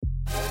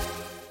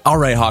All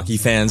right, hockey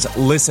fans,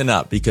 listen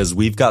up because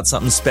we've got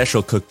something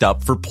special cooked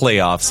up for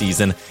playoff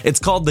season. It's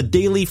called the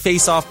Daily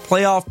Face-Off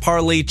Playoff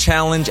Parlay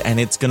Challenge, and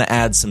it's going to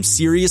add some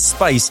serious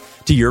spice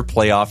to your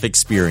playoff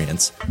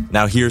experience.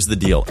 Now, here's the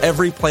deal.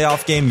 Every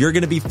playoff game, you're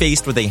going to be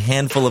faced with a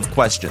handful of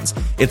questions.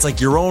 It's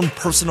like your own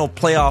personal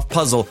playoff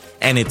puzzle,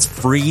 and it's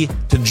free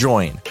to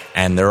join.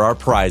 And there are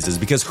prizes,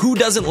 because who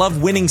doesn't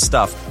love winning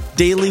stuff?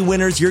 Daily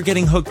winners, you're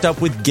getting hooked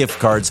up with gift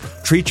cards.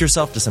 Treat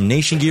yourself to some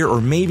Nation gear or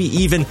maybe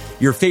even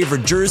your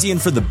favorite jersey.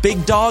 And for the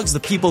big dogs, the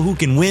people who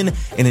can win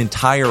an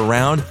entire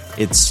round,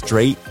 it's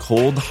straight,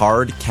 cold,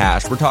 hard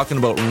cash. We're talking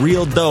about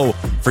real dough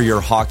for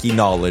your hockey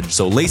knowledge.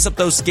 So lace up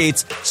those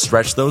skates,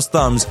 stretch those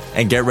thumbs,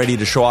 and get ready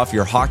to show off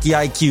your hockey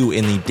IQ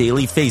in the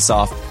Daily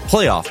Face-Off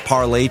Playoff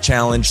Parlay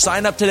Challenge.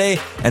 Sign up today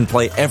and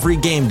play every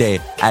game day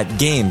at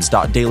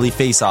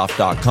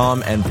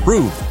games.dailyfaceoff.com and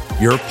prove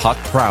your puck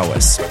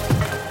prowess.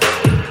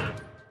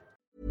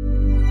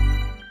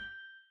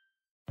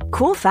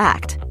 Cool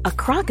fact, a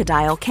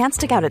crocodile can't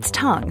stick out its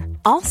tongue.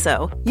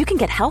 Also, you can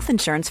get health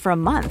insurance for a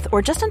month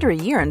or just under a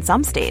year in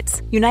some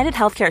states. United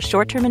Healthcare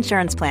short-term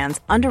insurance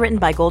plans, underwritten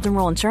by Golden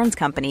Rule Insurance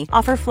Company,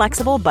 offer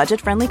flexible,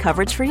 budget-friendly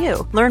coverage for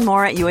you. Learn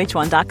more at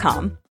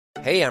uh1.com.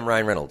 Hey, I'm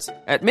Ryan Reynolds.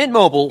 At Mint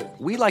Mobile,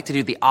 we like to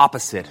do the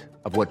opposite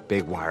of what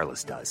Big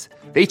Wireless does.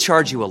 They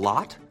charge you a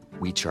lot,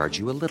 we charge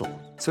you a little.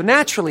 So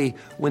naturally,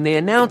 when they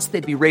announced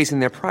they'd be raising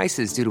their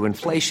prices due to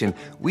inflation,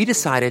 we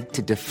decided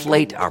to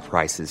deflate our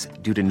prices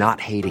due to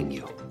not hating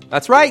you.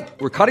 That's right.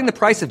 We're cutting the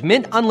price of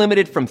Mint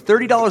Unlimited from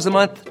 $30 a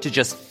month to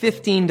just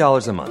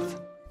 $15 a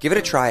month. Give it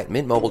a try at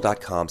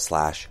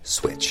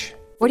mintmobile.com/switch.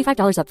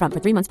 $45 up front for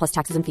 3 months plus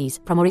taxes and fees.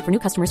 Promo rate for new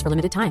customers for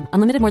limited time.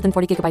 Unlimited more than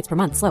 40 gigabytes per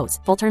month. Slows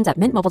full terms at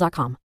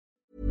mintmobile.com.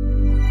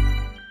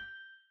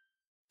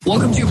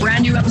 Welcome to a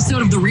brand new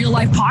episode of the Real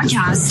Life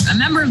Podcast, a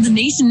member of the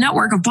Nation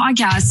Network of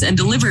Podcasts and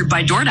delivered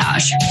by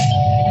DoorDash.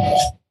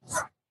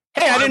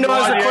 Hey, I didn't know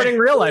I was recording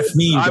Real Life.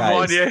 Me,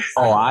 guys.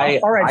 I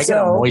got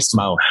a moist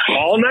mouth.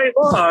 All night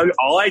long,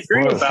 all I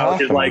dream about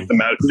is like the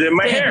mountains in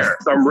my hair.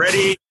 So I'm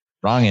ready.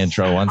 Wrong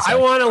intro. One second.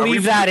 I want to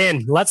leave that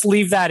in. Let's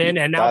leave that in.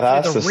 And now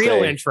play the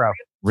real intro.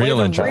 Real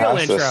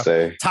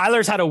intro.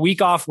 Tyler's had a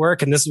week off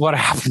work, and this is what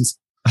happens.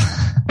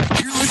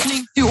 You're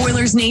listening to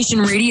Oilers Nation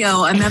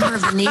Radio, a member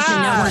of the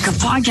Nation Network of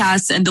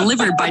Podcasts and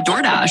delivered by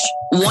DoorDash.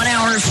 1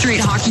 hour of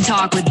straight hockey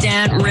talk with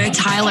Dan, Rick,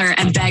 Tyler,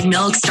 and Bag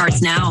Milk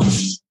starts now.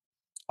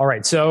 All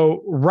right.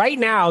 So right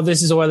now,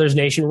 this is Oilers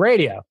Nation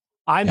Radio.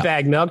 I'm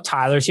Bag Milk.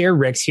 Tyler's here.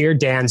 Rick's here.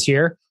 Dan's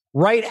here.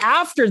 Right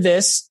after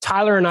this,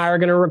 Tyler and I are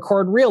going to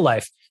record Real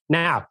Life.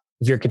 Now,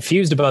 if you're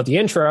confused about the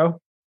intro,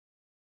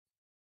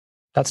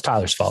 that's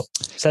Tyler's fault.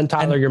 Send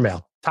Tyler your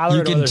mail. Tyler,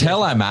 you can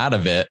tell I'm out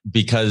of it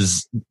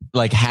because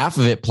like half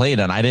of it played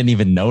and I didn't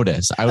even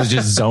notice. I was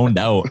just zoned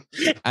out.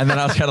 And then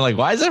I was kind of like,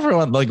 why is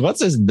everyone like,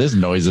 what's this? This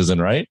noise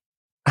isn't right.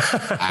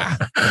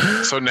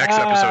 So next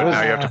episode,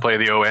 now you have to play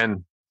the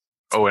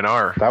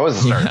ONR. That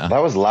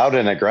was loud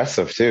and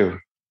aggressive too.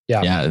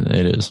 Yeah,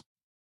 it is.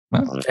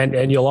 Well,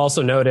 and you'll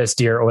also notice,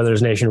 dear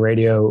Oilers Nation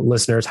Radio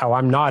listeners, how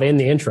I'm not in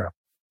the intro,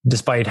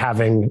 despite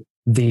having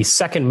the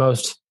second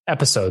most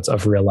episodes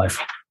of Real Life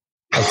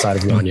outside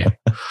of Yanya.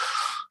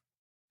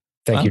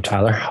 Thank you,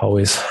 Tyler.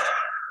 Always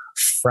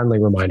friendly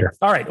reminder.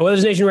 All right.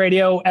 Oilers Nation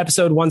Radio,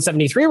 episode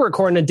 173. We're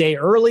recording a day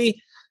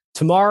early.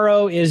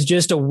 Tomorrow is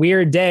just a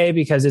weird day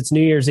because it's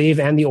New Year's Eve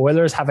and the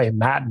Oilers have a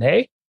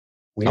matinee.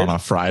 Weird. On a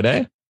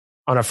Friday?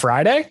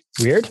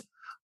 Weird.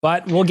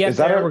 But we'll get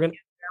there.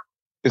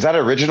 Is that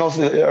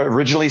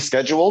originally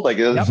scheduled? Like,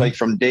 is it like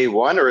from day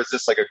one, or is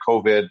this like a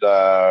COVID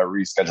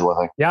reschedule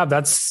thing? Yeah,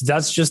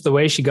 that's just the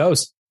way she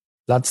goes.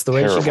 That's the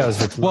way she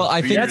goes. Well,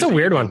 I think that's a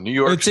weird one. New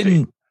York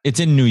it's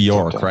in New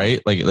York,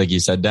 right? Like you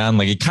said, Dan,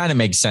 like it kind of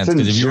makes sense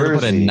because if you were to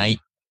put a night,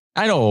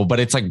 I know, but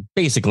it's like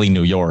basically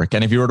New York.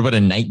 And if you were to put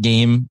a night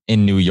game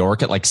in New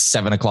York at like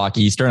 7:00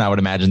 Eastern, I would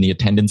imagine the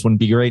attendance wouldn't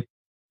be great.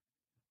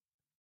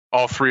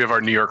 All three of our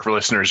New York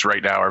listeners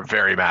right now are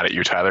very mad at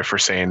you, Tyler, for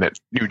saying that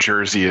New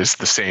Jersey is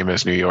the same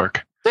as New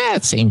York.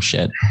 Same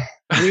shit.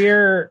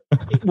 We're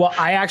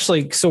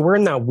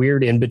in that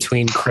weird in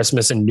between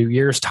Christmas and New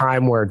Year's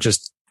time where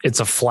just it's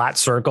a flat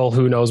circle.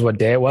 Who knows what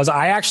day it was?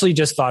 I actually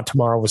just thought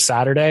tomorrow was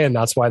Saturday, and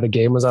that's why the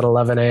game was at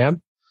 11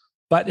 a.m.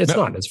 But it's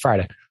not. It's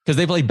Friday. Because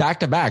they play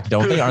back to back,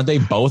 don't they? Aren't they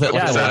both at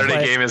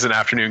Saturday game is an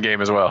afternoon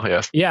game as well.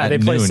 Yes. Yeah, they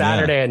play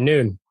Saturday at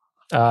noon,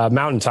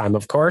 Mountain Time,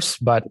 of course.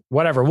 But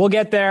whatever, we'll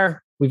get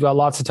there. We've got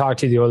lots to talk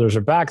to. The Oilers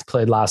are back.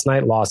 Played last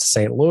night, lost to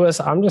St. Louis.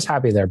 I'm just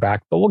happy they're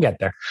back, but we'll get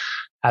there.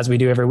 As we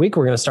do every week,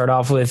 we're going to start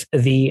off with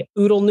the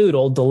Oodle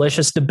Noodle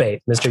Delicious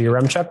Debate. Mr.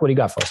 Yaremchuk, what do you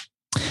got for us?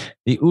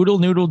 The Oodle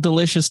Noodle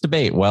Delicious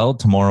Debate. Well,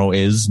 tomorrow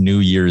is New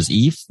Year's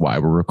Eve, why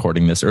we're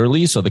recording this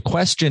early. So the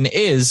question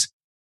is,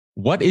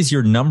 what is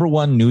your number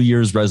one New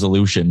Year's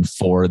resolution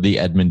for the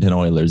Edmonton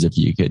Oilers? If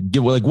you could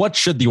give, like, what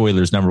should the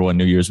Oilers' number one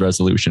New Year's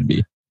resolution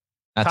be?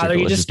 That's Tyler, a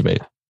delicious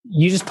debate.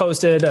 You just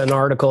posted an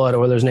article at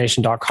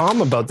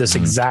OilersNation.com about this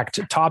exact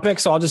topic.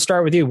 So I'll just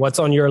start with you. What's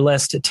on your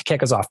list to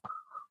kick us off?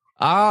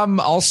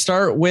 I'll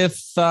start with,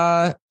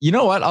 you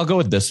know what? I'll go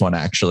with this one,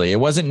 actually. It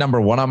wasn't number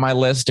 1 on my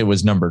list. It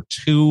was number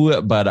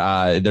 2,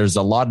 but there's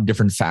a lot of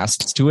different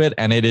facets to it.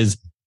 And it is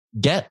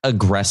get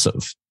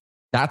aggressive.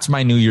 That's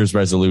my New Year's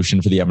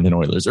resolution for the Edmonton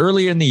Oilers.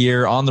 Earlier in the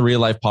year on the Real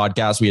Life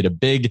podcast, we had a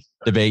big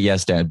debate.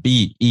 Yes, Dan,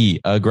 B-E,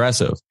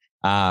 aggressive.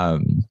 We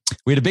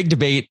had a big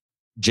debate.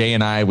 Jay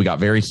and I, we got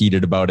very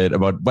heated about it,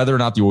 about whether or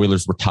not the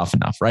Oilers were tough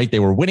enough, right? They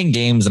were winning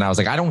games. And I was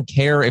like, I don't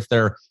care if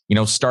they're,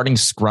 starting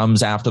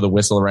scrums after the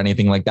whistle or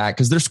anything like that,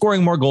 because they're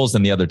scoring more goals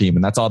than the other team.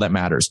 And that's all that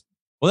matters.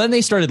 Well, then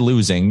they started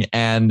losing,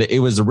 and it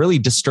was a really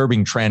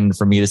disturbing trend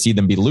for me to see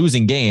them be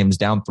losing games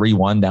down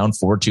 3-1, down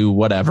 4-2,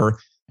 whatever.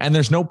 And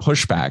there's no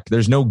pushback.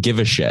 There's no give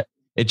a shit.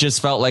 It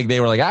just felt like they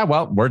were like,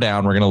 well, we're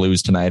down. We're going to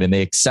lose tonight. And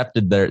they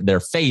accepted their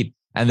fate.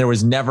 And there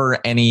was never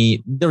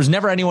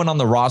anyone on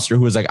the roster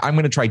who was like, I'm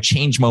going to try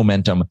change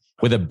momentum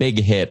with a big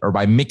hit or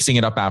by mixing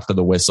it up after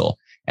the whistle.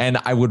 And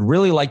I would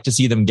really like to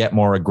see them get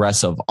more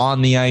aggressive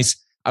on the ice.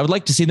 I would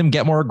like to see them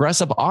get more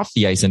aggressive off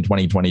the ice in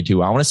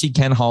 2022. I want to see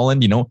Ken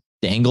Holland,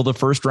 dangle the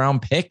first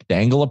round pick,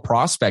 dangle a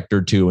prospect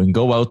or two, and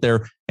go out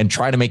there and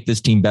try to make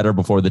this team better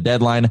before the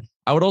deadline.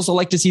 I would also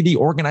like to see the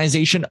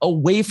organization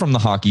away from the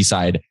hockey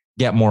side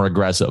get more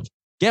aggressive.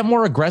 Get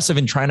more aggressive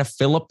in trying to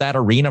fill up that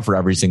arena for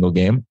every single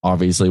game.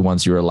 Obviously,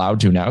 once you're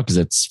allowed to now, because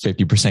it's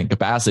 50%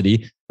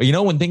 capacity. But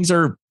when things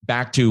are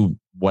back to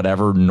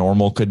whatever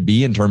normal could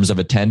be in terms of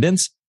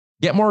attendance,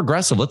 get more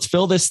aggressive. Let's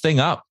fill this thing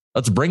up.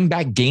 Let's bring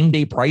back game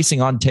day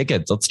pricing on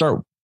tickets. Let's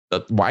start.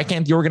 Why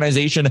can't the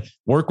organization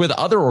work with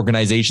other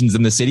organizations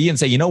in the city and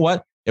say, you know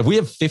what? If we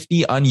have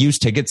 50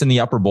 unused tickets in the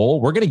upper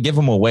bowl, we're going to give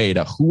them away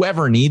to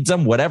whoever needs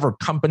them, whatever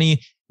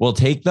company will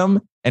take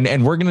them.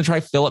 And we're going to try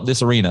to fill up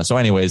this arena. So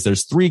anyways,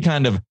 there's 3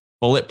 kind of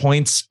bullet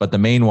points, but the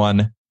main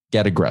one,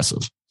 get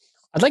aggressive.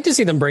 I'd like to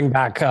see them bring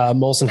back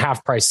Molson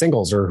half price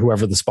singles or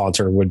whoever the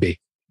sponsor would be.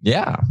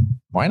 Yeah.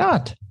 Why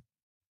not?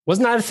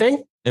 Wasn't that a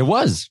thing? It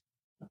was.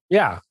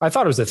 Yeah. I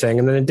thought it was a thing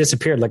and then it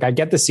disappeared. Like I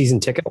get the season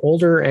ticket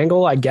holder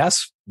angle, I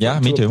guess. Yeah,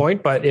 me too.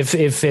 Point, but if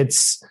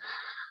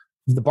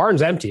the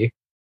barn's empty,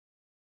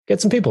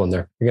 get some people in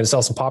there. You're going to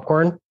sell some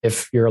popcorn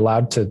if you're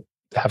allowed to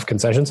have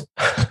concessions.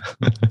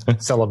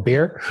 Sell a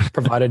beer,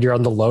 provided you're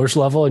on the Loge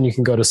level and you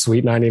can go to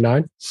Suite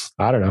 99.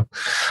 I don't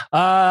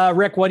know.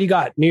 Rick, what do you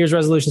got? New Year's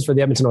resolutions for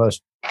the Edmonton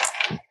Oilers?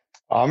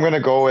 I'm going to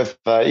go with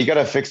you got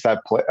to fix that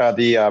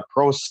the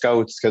pro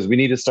scouts, because we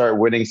need to start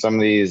winning some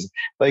of these.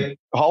 Like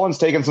Holland's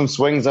taking some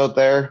swings out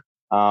there.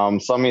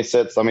 Some he's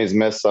hit, some he's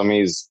missed, some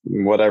he's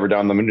whatever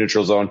down the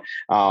neutral zone.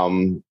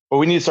 But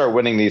we need to start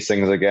winning these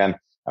things again.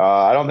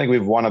 I don't think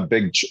we've won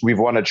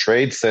a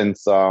trade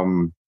since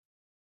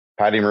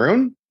Patty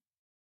Maroon.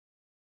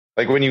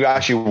 Like when you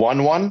actually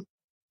won one,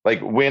 like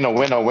win.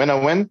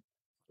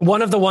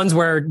 One of the ones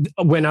where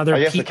when other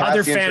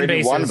fan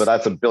bases won, but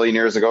that's a billion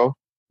years ago.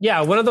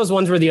 Yeah, one of those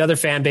ones where the other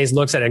fan base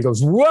looks at it and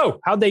goes,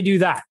 "Whoa, how'd they do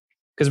that?"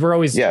 Because we're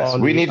always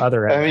we need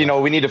other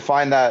end. We need to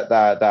find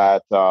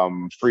that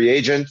free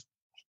agent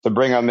to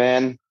bring them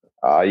in.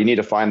 You need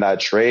to find that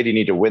trade. You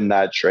need to win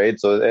that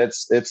trade. So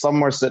it's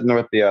somewhere sitting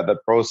with the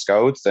pro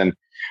scouts, and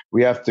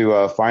we have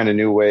to find a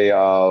new way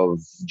of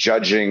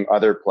judging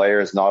other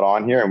players not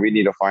on here, and we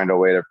need to find a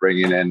way to bring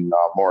in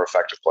more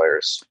effective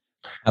players.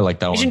 I like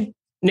that one.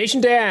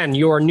 Nation Dan,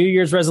 your New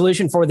Year's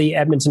resolution for the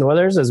Edmonton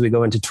Oilers as we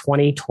go into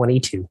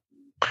 2022.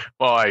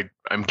 Well,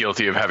 I'm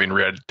guilty of having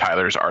read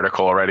Tyler's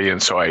article already,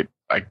 and so I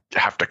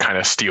have to kind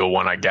of steal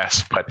one, I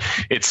guess. But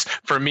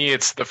for me,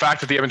 it's the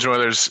fact that the Edmonton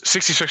Oilers,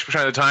 66%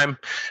 of the time,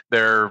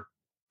 they're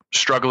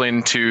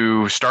struggling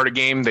to start a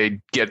game. They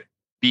get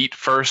beat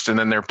first, and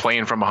then they're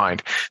playing from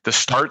behind. The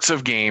starts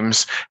of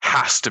games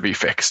has to be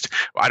fixed.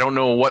 I don't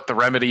know what the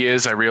remedy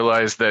is. I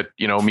realize that,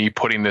 me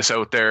putting this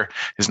out there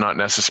is not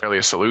necessarily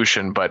a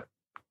solution, but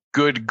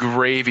good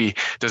gravy.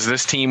 Does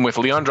this team with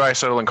Leon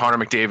Draisaitl and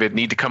Connor McDavid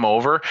need to come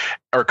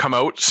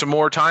out some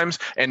more times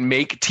and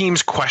make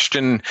teams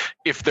question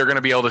if they're going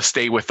to be able to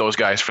stay with those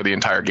guys for the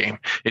entire game?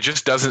 It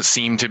just doesn't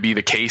seem to be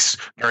the case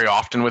very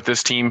often with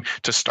this team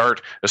to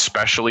start,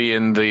 especially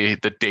in the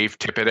Dave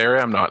Tippett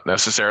era. I'm not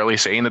necessarily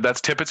saying that that's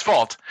Tippett's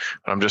fault,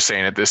 but I'm just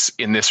saying that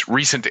in this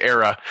recent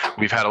era,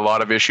 we've had a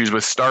lot of issues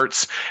with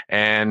starts,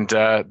 and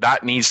that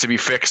needs to be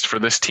fixed for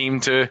this team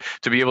to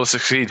be able to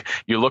succeed.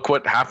 You look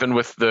what happened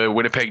with the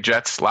Winnipeg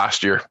Jets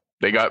last year.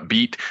 They got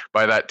beat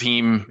by that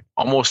team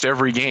almost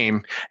every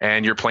game,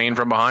 and you're playing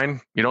from behind.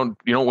 You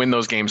don't win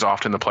those games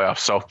often in the playoffs.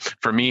 So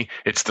for me,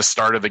 it's the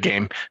start of the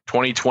game.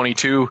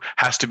 2022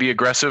 has to be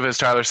aggressive, as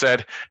Tyler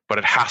said, but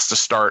it has to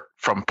start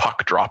from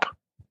puck drop.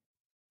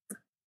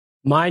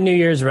 My New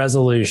Year's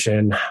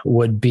resolution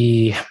would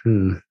be,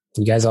 you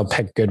guys all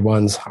pick good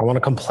ones. I want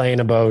to complain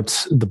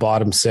about the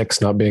bottom 6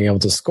 not being able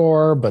to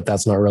score, but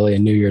that's not really a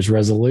New Year's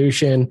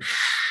resolution.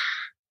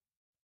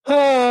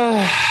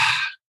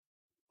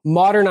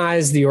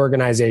 Modernize the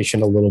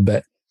organization a little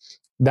bit.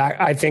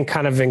 That I think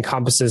kind of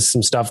encompasses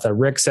some stuff that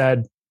Rick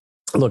said.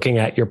 looking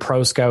at your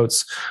pro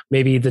scouts,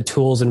 maybe the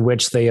tools in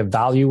which they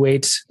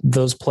evaluate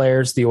those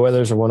players. The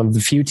Oilers are one of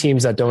the few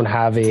teams that don't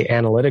have a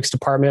analytics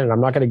department. And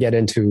I'm not going to get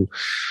into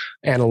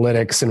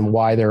analytics and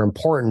why they're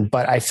important,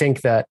 but I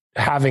think that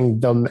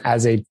having them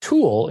as a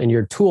tool in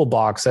your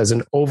toolbox as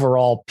an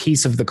overall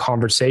piece of the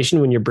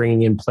conversation when you're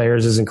bringing in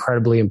players is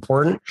incredibly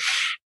important.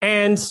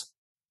 And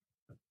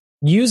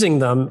using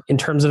them in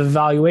terms of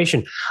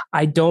evaluation.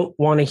 I don't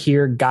want to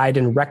hear guide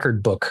and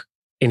record book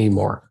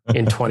anymore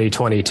in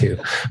 2022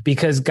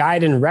 because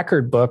guide and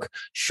record book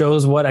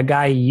shows what a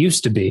guy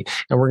used to be.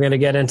 And we're going to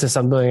get into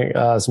something,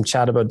 some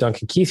chat about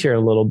Duncan Keith here a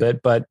little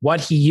bit, but what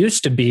he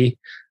used to be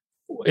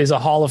is a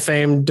Hall of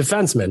Fame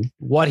defenseman.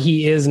 What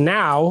he is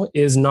now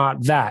is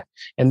not that.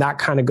 And that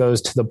kind of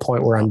goes to the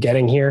point where I'm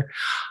getting here.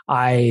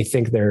 I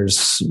think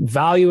there's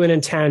value in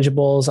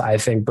intangibles. I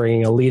think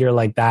bringing a leader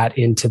like that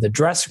into the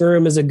dressing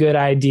room is a good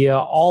idea,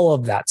 all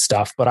of that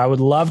stuff. But I would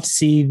love to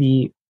see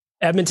the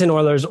Edmonton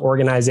Oilers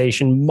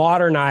organization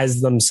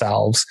modernize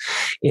themselves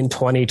in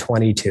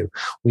 2022.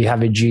 We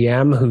have a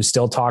GM who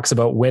still talks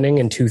about winning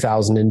in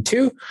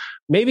 2002.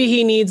 Maybe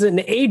he needs an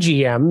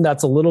AGM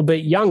that's a little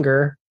bit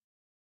younger,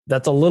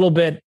 that's a little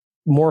bit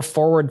more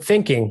forward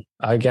thinking.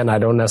 Again, I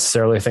don't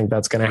necessarily think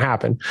that's going to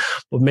happen,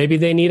 but maybe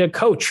they need a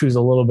coach who's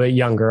a little bit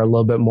younger, a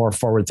little bit more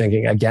forward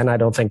thinking. Again, I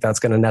don't think that's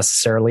going to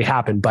necessarily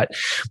happen, but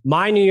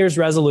my New Year's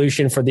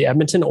resolution for the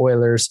Edmonton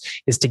Oilers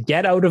is to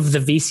get out of the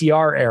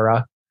VCR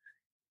era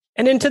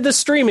and into the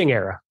streaming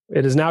era.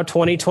 It is now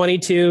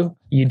 2022.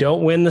 You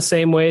don't win the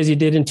same way as you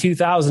did in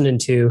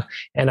 2002.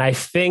 And I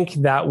think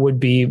that would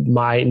be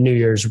my New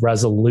Year's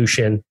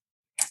resolution.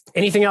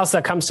 Anything else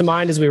that comes to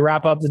mind as we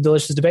wrap up the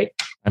delicious debate?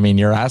 I mean,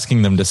 you're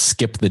asking them to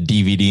skip the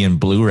DVD and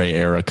Blu-ray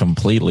era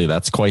completely.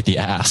 That's quite the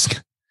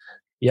ask.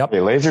 Yep.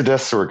 Hey, laser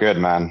discs were good,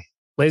 man.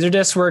 Laser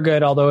discs were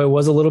good, although it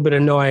was a little bit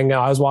annoying.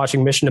 I was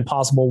watching Mission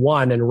Impossible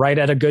 1, and right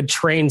at a good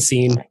train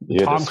scene,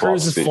 Tom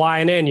Cruise is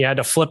flying in. You had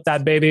to flip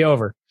that baby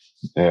over.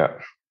 Yeah.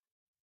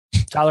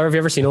 Tyler, have you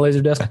ever seen a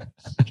laser disc?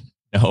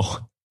 No.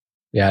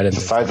 Yeah, I didn't.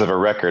 The size of a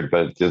record,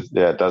 but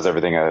it does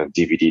everything a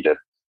DVD did.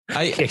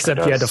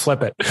 Except you had to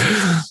flip it.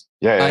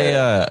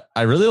 Yeah.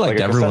 I really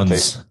liked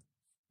everyone's.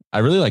 I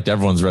really liked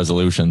everyone's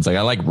resolutions. Like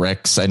I like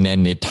Rick's, and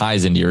then it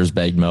ties into yours,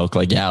 Bag Milk.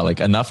 Like, yeah, like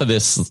enough of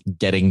this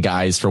getting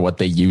guys for what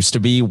they used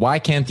to be. Why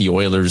can't the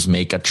Oilers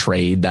make a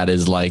trade that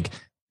is like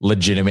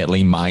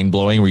legitimately mind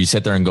blowing, where you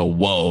sit there and go,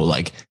 whoa,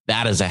 like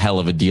that is a hell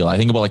of a deal. I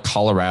think about like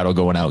Colorado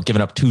going out,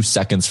 giving up 2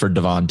 seconds for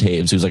Devon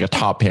Taves, who's like a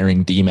top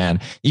pairing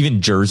D-man,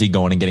 even Jersey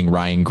going and getting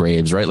Ryan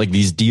Graves, right? Like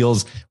these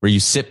deals where you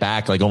sit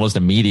back like almost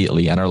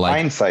immediately and are like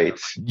hindsight.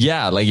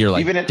 Yeah. Like you're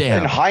like, even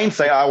in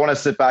hindsight, I want to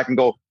sit back and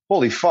go,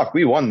 holy fuck,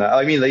 we won that.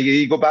 I mean, like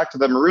you go back to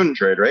the Maroon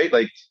trade, right?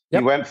 Like he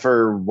went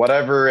for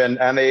whatever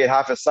and they had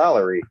half his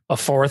salary. A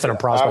fourth and a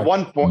prospect. At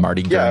one point,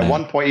 Marty at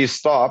one point he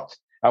stopped.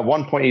 At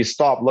one point he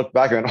stopped, looked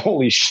back and went,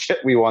 holy shit,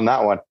 we won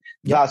that one.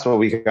 Yep. That's what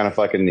we kind of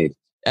fucking need.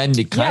 And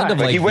it kind of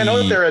like he went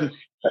out there and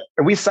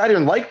we sat here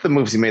and liked the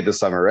moves he made this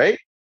summer, right?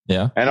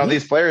 Yeah. And all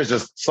these players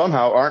just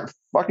somehow aren't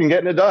fucking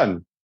getting it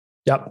done.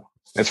 Yep.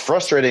 It's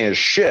frustrating as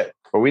shit,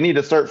 but we need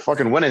to start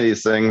fucking winning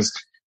these things.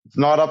 It's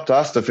not up to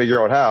us to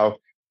figure out how.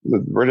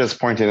 We're just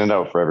pointing it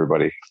out for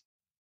everybody.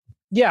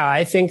 Yeah,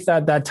 I think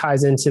that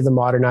ties into the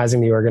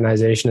modernizing the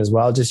organization as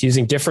well, just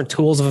using different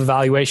tools of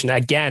evaluation.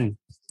 Again,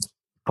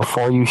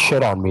 before you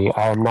shit on me,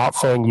 I am not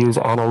saying use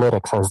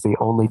analytics as the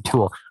only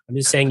tool. I'm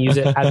just saying use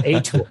it as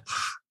a tool.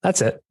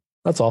 That's it.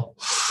 That's all.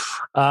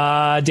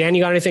 Dan,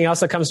 you got anything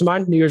else that comes to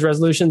mind? New Year's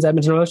resolutions,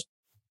 Edmonton Oilers?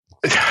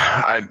 No.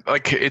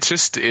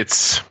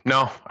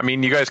 I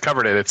mean, you guys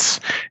covered it.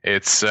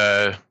 There's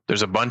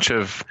a bunch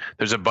of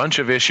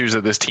issues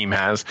that this team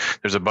has.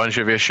 There's a bunch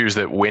of issues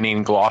that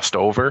winning glossed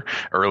over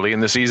early in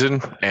the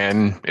season,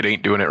 and it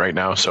ain't doing it right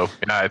now. So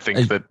yeah, I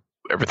think that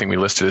everything we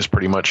listed is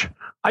pretty much.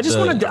 I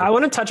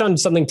want to touch on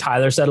something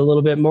Tyler said a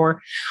little bit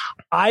more.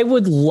 I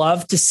would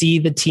love to see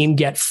the team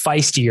get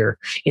feistier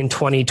in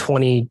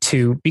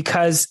 2022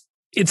 because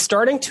it's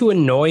starting to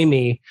annoy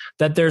me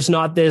that there's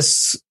not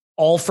this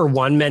all for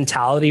one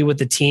mentality with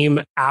the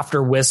team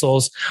after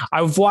whistles.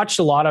 I've watched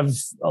a lot of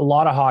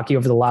hockey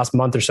over the last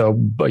month or so,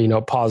 but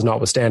pause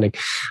notwithstanding.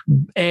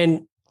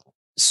 And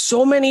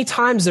so many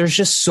times there's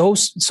just so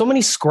many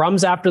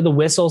scrums after the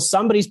whistle.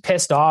 Somebody's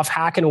pissed off,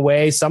 hacking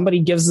away.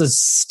 Somebody gives a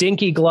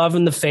stinky glove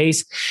in the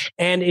face.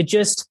 And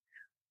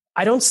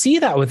I don't see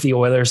that with the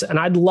Oilers. And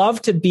I'd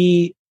love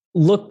to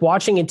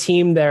watching a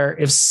team there,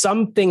 if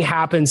something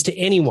happens to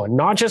anyone,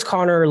 not just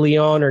Connor or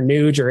Leon or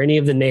Nuge or any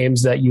of the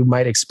names that you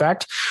might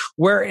expect,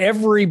 where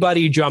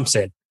everybody jumps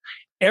in.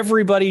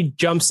 Everybody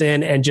jumps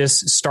in and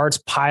just starts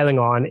piling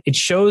on. It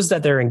shows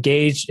that they're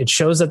engaged. It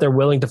shows that they're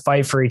willing to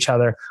fight for each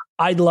other.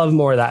 I'd love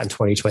more of that in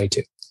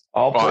 2022.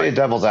 I'll play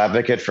devil's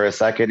advocate for a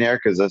second here,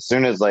 because as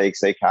soon as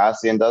say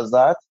Cassian does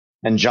that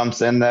and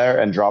jumps in there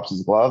and drops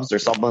his gloves or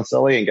something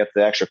silly and gets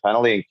the extra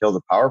penalty and kills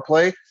the power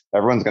play,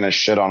 everyone's going to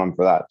shit on him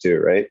for that too,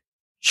 right?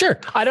 Sure.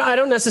 I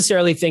don't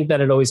necessarily think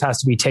that it always has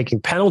to be taking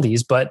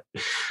penalties, but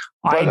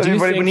I do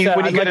think that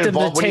I'd like them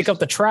to take up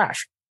the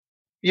trash.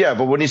 Yeah,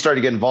 but when you start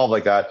to get involved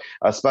like that,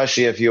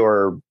 especially if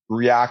you're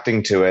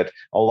reacting to it,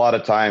 a lot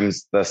of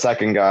times the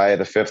second guy,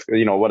 the fifth,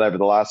 whatever,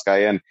 the last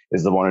guy in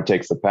is the one who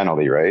takes the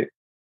penalty, right?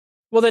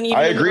 Well, then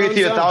I agree with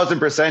you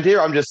 1,000%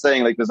 here. I'm just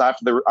saying, like, this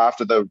after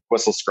the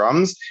whistle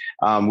scrums,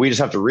 we just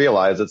have to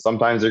realize that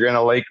sometimes they're going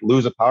to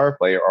lose a power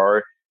play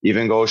or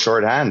even go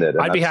shorthanded.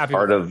 I'd be happy.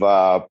 Part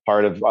of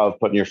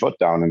putting your foot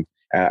down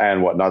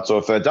and whatnot. So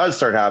if it does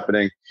start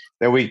happening,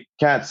 then we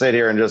can't sit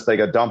here and just take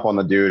a dump on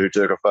the dude who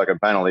took a fucking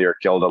penalty or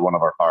killed at one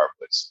of our power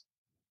plays.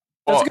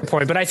 That's a good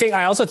point. But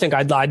I also think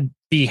I'd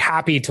be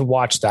happy to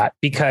watch that,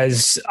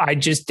 because I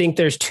just think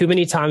there's too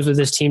many times where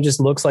this team just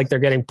looks like they're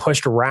getting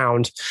pushed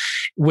around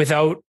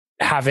without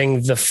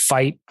having the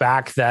fight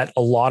back that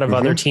a lot of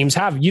other teams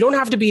have. You don't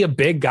have to be a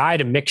big guy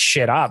to mix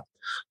shit up.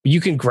 You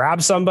can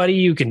grab somebody,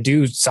 you can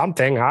do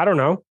something. I don't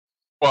know.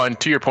 Well, and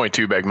to your point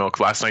too, Bag Milk,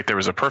 last night there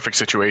was a perfect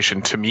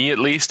situation, to me at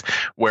least,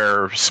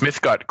 where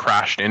Smith got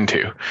crashed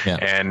into. Yeah.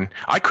 And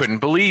I couldn't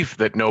believe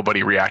that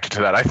nobody reacted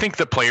to that. I think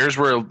the players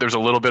there's a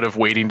little bit of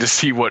waiting to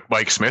see what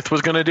Mike Smith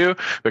was going to do,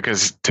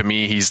 because to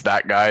me, he's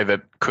that guy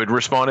that could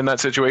respond in that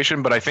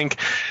situation. But I think,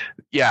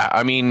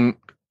 I mean,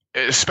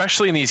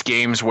 especially in these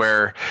games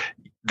where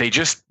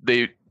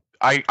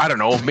I don't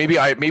know, maybe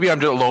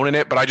I'm alone in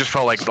it, but I just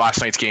felt like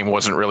last night's game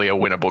wasn't really a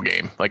winnable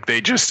game. Like they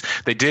just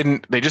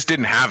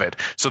didn't have it.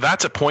 So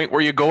that's a point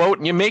where you go out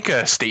and you make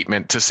a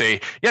statement to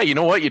say, yeah, you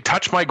know what? You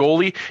touch my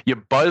goalie, you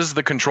buzz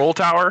the control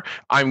tower,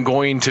 I'm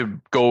going to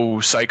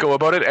go psycho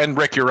about it. And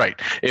Rick, you're right.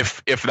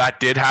 If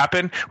that did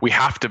happen, we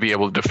have to be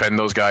able to defend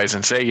those guys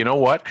and say, you know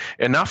what?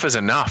 Enough is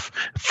enough.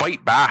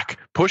 Fight back,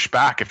 push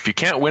back. If you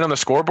can't win on the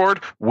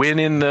scoreboard, win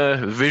in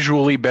the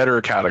visually better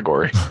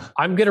category.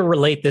 I'm going to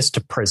relate this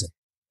to prison.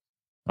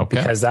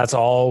 Okay. Because that's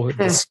all.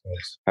 That's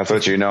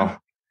what you know.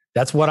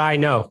 That's what I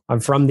know.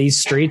 I'm from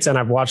these streets and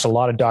I've watched a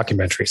lot of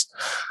documentaries.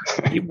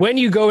 When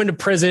you go into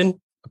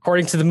prison,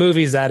 according to the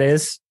movies, that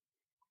is,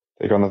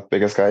 take on the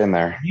biggest guy in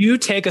there. You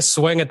take a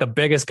swing at the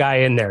biggest guy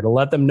in there to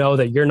let them know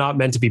that you're not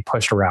meant to be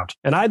pushed around.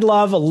 And I'd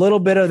love a little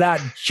bit of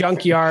that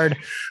junkyard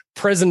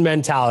prison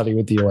mentality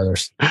with the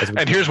Oilers.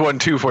 And here's one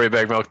too for you,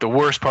 Bag Milk. The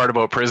worst part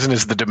about prison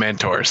is the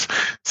Dementors.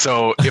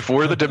 So if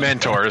we're the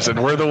Dementors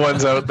and we're the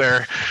ones out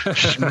there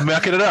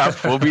mucking it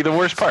up, we'll be the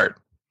worst part.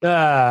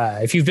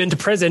 If you've been to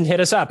prison,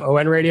 hit us up.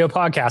 ON Radio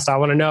Podcast. I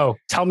want to know.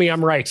 Tell me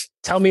I'm right.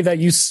 Tell me that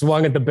you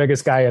swung at the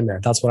biggest guy in there.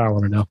 That's what I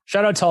want to know.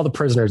 Shout out to all the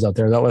prisoners out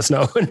there that listen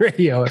to ON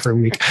Radio every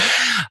week.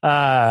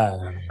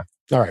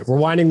 All right, we're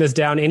winding this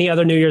down. Any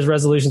other New Year's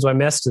resolutions I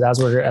missed as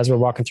we're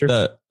walking through?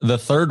 The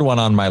third one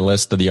on my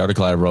list of the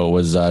article I wrote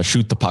was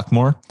shoot the puck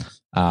more.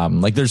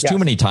 There's too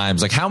many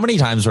times. Like, how many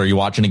times are you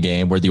watching a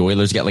game where the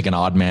Oilers get like an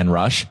odd man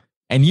rush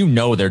and you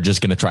know they're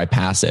just going to try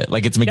pass it?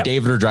 Like, it's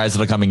McDavid or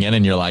Draisaitl coming in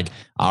and you're like,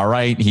 all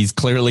right, he's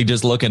clearly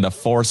just looking to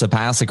force a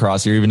pass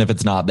across here, even if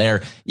it's not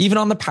there. Even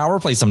on the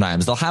power play,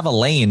 sometimes they'll have a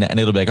lane and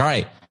it'll be like, all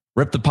right,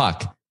 rip the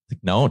puck. Like,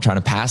 no, trying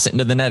to pass it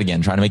into the net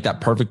again, trying to make that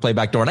perfect play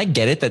back door. And I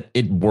get it that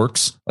it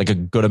works like a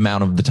good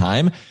amount of the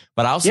time.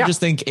 But I also just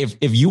think if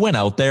you went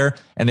out there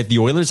and if the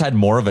Oilers had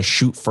more of a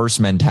shoot first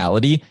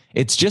mentality,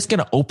 it's just going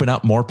to open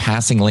up more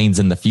passing lanes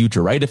in the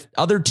future, right? If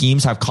other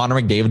teams have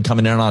Connor McDavid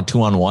coming in on a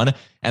 2-on-1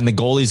 and the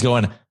goalie's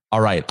going, all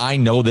right, I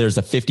know there's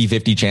a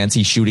 50-50 chance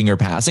he's shooting or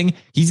passing,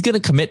 he's going to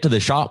commit to the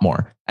shot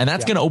more. And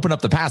that's going to open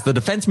up the pass. The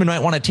defenseman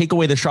might want to take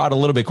away the shot a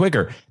little bit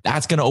quicker.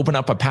 That's going to open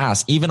up a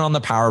pass. Even on the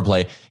power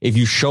play, if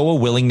you show a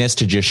willingness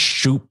to just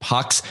shoot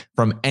pucks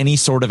from any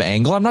sort of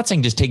angle, I'm not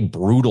saying just take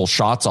brutal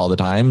shots all the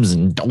times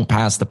and don't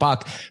pass the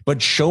puck, but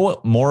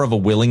show more of a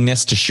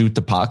willingness to shoot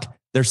the puck.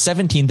 They're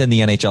 17th in the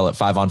NHL at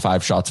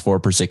 5-on-5 shots 4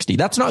 per 60.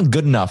 That's not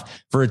good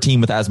enough for a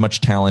team with as much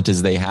talent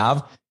as they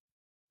have.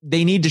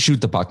 They need to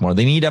shoot the puck more.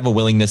 They need to have a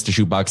willingness to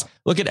shoot pucks.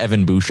 Look at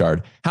Evan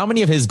Bouchard. How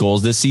many of his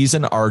goals this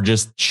season are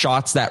just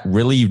shots that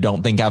really you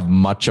don't think have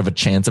much of a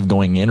chance of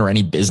going in or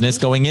any business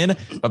going in?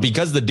 But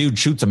because the dude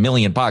shoots a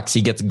million pucks,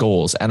 he gets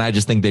goals. And I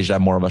just think they should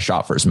have more of a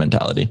shot first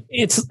mentality.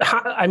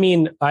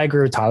 I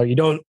agree with Tyler. You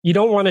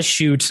don't want to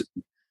shoot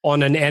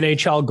on an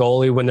NHL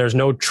goalie when there's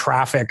no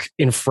traffic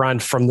in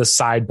front from the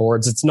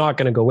hyboards. It's not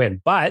going to go in.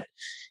 But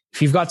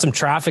if you've got some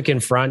traffic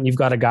in front, you've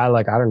got a guy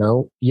like, I don't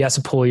know,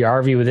 Jesse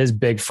Puljujärvi with his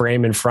big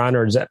frame in front,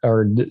 or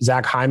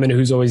Zach Hyman,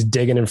 who's always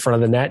digging in front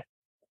of the net.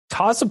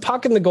 Toss a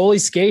puck in the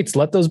goalie skates.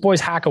 Let those boys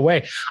hack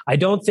away. I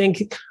don't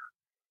think.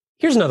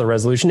 Here's another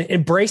resolution.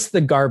 Embrace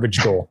the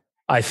garbage goal,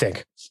 I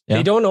think. Yeah.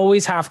 They don't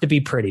always have to be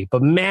pretty,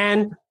 but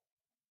man,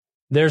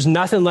 there's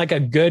nothing like a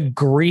good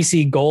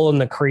greasy goal in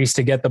the crease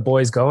to get the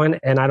boys going.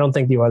 And I don't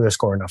think the Oilers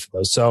score enough of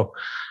those. So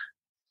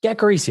get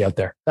greasy out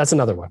there. That's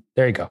another one.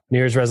 There you go. New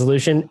Year's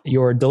resolution,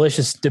 your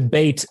delicious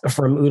debate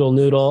from Oodle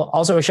Noodle.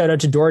 Also a shout out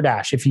to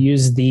DoorDash. If you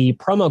use the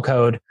promo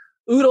code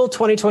Oodle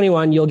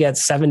 2021, you'll get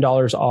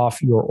 $7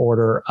 off your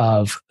order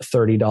of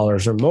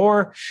 $30 or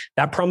more.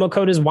 That promo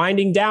code is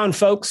winding down,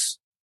 folks.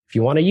 If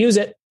you want to use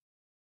it,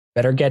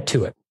 better get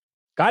to it.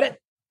 Got it?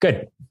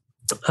 Good.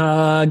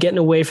 Getting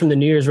away from the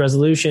New Year's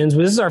resolutions.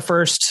 This is our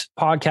first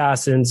podcast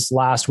since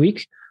last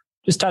week.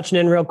 Just touching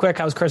in real quick.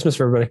 How's Christmas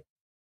for everybody?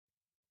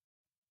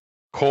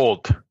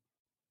 Cold.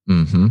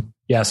 Mm-hmm.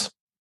 Yes.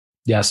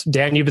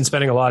 Dan, you've been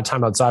spending a lot of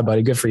time outside,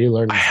 buddy. Good for you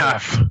learning. I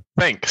have.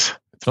 Thanks.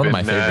 It's one of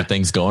my favorite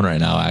things going right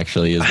now,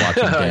 actually, is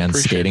watching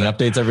Dan's skating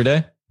updates every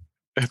day.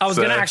 I was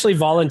going to actually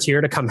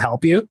volunteer to come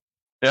help you.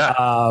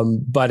 Yeah.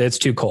 But it's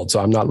too cold, so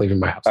I'm not leaving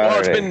my house.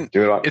 Saturday.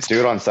 Do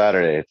it on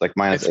Saturday. It's like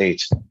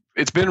 -8.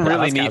 It's been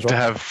really neat to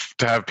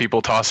have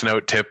people tossing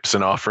out tips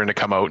and offering to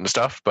come out and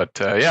stuff. But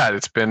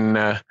it's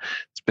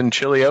been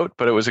chilly out,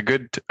 but it was a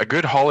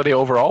good holiday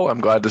overall.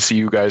 I'm glad to see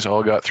you guys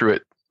all got through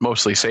it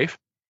mostly safe.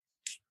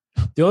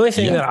 The only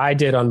thing that I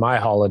did on my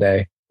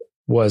holiday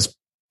was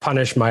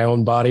punish my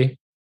own body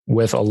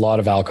with a lot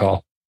of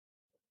alcohol.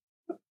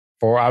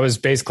 Or I was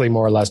basically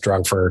more or less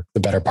drunk for the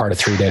better part of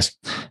 3 days.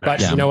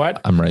 But you know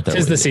what? I'm right there.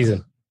 Tis the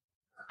season.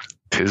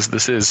 Tis the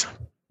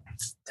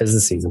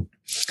season.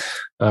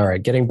 All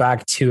right, getting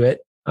back to it.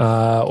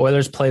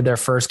 Oilers played their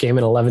first game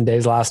in 11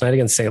 days last night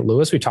against St.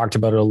 Louis. We talked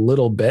about it a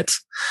little bit.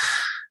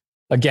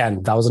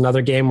 Again, that was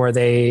another game where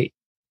they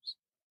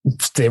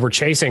were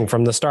chasing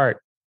from the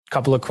start.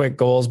 Couple of quick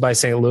goals by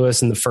St.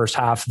 Louis in the first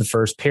half of the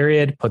first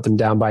period, put them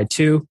down by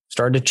 2,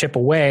 started to chip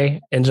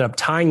away, ended up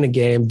tying the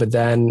game, but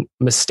then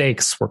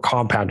mistakes were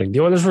compounding.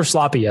 The Oilers were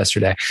sloppy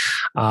yesterday.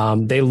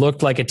 They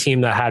looked like a team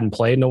that hadn't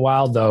played in a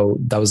while, though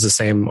that was the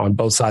same on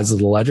both sides of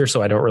the ledger,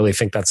 so I don't really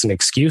think that's an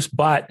excuse,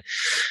 but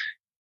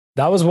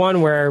that was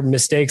one where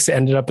mistakes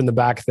ended up in the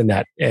back of the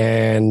net.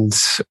 And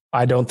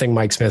I don't think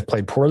Mike Smith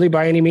played poorly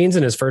by any means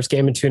in his first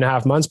game in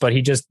 2.5 months, but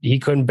he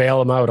couldn't bail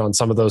him out on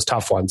some of those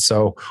tough ones.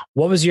 So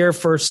what was your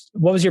biggest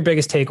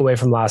takeaway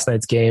from last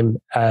night's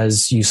game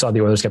as you saw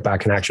the Oilers get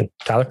back in action?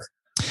 Tyler?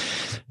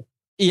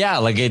 Yeah,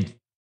 like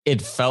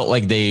it felt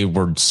like they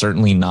were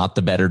certainly not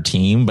the better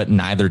team, but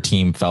neither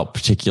team felt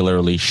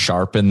particularly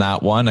sharp in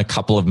that one. A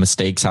couple of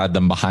mistakes had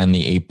them behind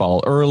the 8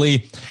 ball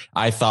early.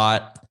 I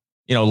thought,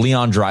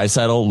 Leon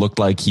Draisaitl looked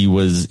like he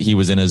was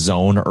in a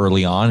zone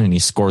early on and he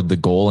scored the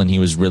goal and he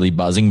was really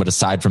buzzing. But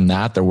aside from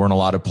that, there weren't a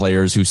lot of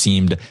players who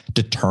seemed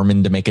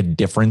determined to make a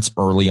difference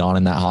early on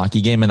in that hockey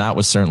game. And that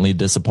was certainly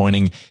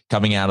disappointing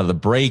coming out of the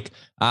break.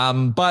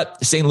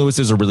 But St. Louis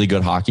is a really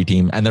good hockey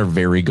team and they're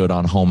very good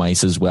on home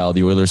ice as well.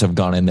 The Oilers have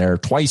gone in there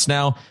twice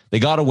now. They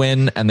got a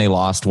win and they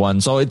lost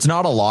one. So it's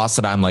not a loss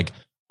that I'm like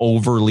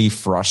overly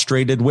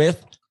frustrated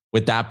with.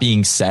 With that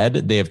being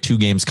said, they have 2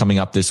 games coming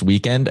up this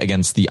weekend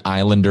against the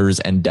Islanders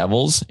and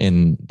Devils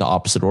in the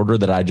opposite order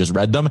that I just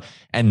read them.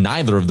 And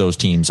neither of those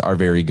teams are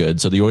very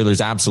good. So the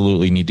Oilers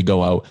absolutely need to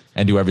go out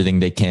and do everything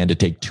they can to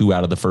take 2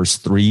 out of the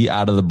first 3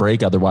 out of the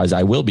break. Otherwise,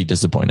 I will be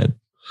disappointed.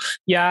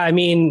 Yeah, I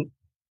mean,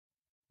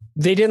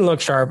 they didn't look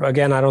sharp.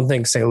 Again, I don't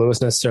think St.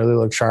 Louis necessarily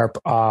looked sharp.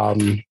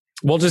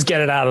 We'll just get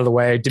it out of the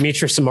way.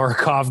 Dmitry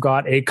Samorukov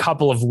got a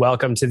couple of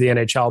welcome to the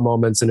NHL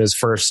moments in his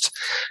first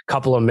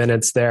couple of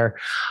minutes there.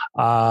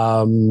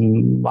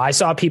 I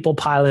saw people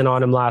piling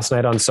on him last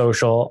night on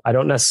social. I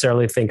don't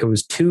necessarily think it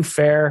was too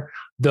fair,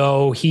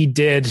 though he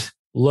did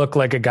look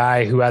like a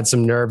guy who had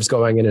some nerves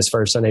going in his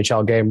first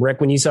NHL game. Rick,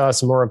 when you saw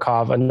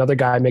Samorukov, another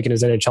guy making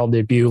his NHL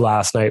debut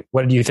last night,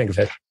 what did you think of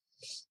it?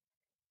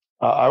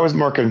 I was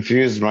more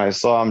confused when I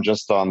saw him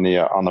just on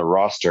the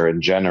roster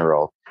in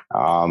general.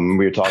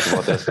 We were talking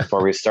about this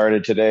before we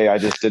started today. I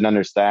just didn't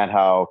understand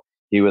how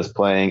he was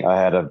playing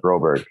ahead of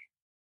Broberg.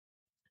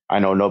 I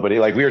know nobody,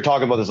 like we were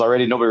talking about this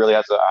already. Nobody really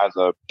has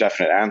a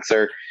definite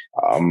answer.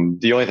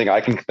 The only thing I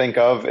can think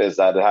of is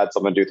that it had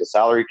something to do with the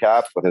salary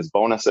cap with his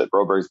bonuses,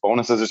 Broberg's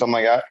bonuses or something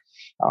like that.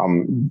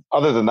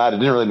 Other than that, it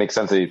didn't really make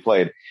sense that he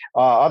played.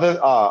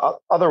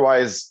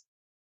 Otherwise,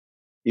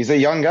 he's a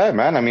young guy,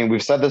 man. I mean,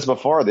 we've said this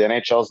before. The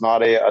NHL is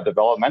not a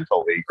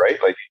developmental league, right?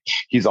 Like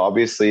he's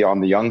obviously on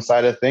the young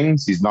side of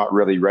things. He's not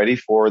really ready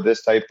for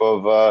this type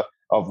of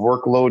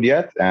workload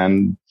yet.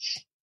 And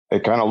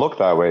it kind of looked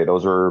that way.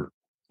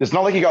 It's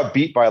not like he got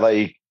beat by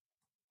like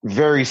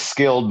very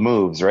skilled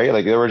moves, right?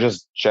 Like they were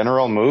just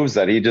general moves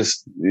that he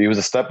was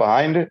a step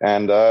behind.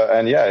 And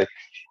yeah,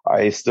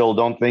 I still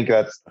don't think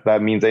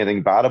that means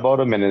anything bad about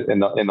him in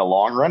the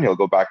long run. He'll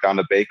go back down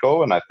to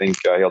Baco, and I think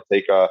he'll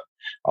take a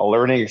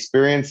learning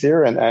experience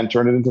here and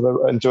turn it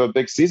into a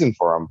big season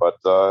for him.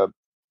 But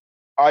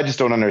I just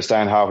don't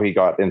understand how he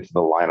got into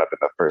the lineup in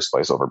the first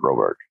place over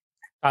Broberg.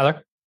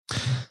 Tyler?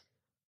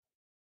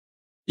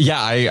 Yeah,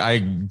 I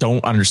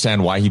don't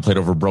understand why he played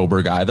over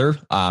Broberg either,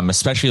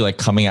 especially like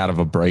coming out of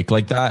a break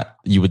like that.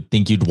 You would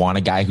think you'd want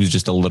a guy who's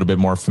just a little bit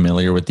more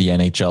familiar with the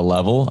NHL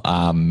level.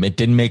 It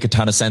didn't make a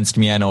ton of sense to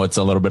me. I know it's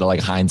a little bit of like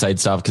hindsight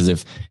stuff because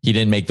if he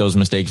didn't make those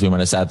mistakes, we might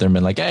have sat there and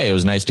been like, hey, it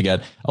was nice to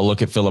get a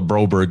look at Philip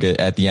Broberg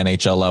at the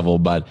NHL level,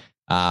 but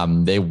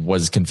it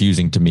was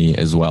confusing to me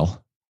as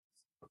well.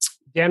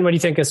 Dan, what do you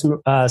think of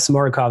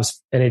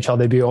Samorikov's NHL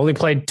debut? Only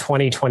played 2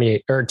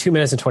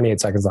 minutes and 28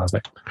 seconds last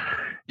night.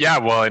 Yeah,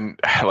 well, and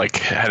like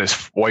had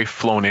his wife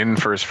flown in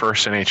for his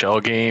first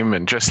NHL game,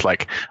 and just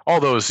like all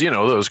those,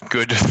 those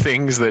good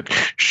things that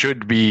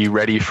should be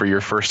ready for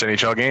your first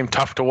NHL game.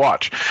 Tough to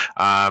watch.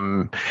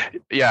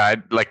 Yeah,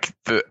 like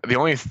the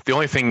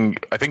only thing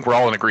I think we're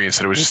all in agreement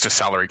that it was just a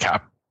salary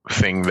cap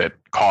thing that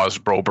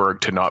caused Broberg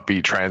to not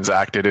be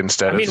transacted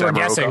instead of Zamarokov. We're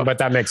guessing, but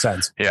that makes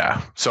sense.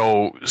 Yeah.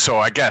 So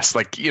I guess,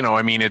 like,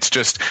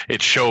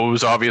 it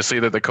shows obviously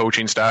that the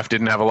coaching staff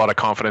didn't have a lot of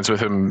confidence with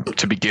him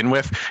to begin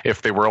with.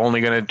 If they were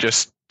only going to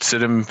just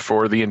sit him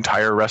for the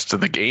entire rest of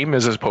the game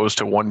as opposed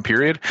to one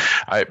period,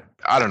 I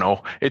don't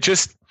know. It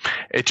just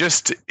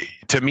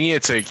to me,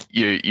 it's like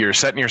you're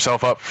setting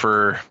yourself up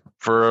for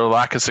a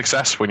lack of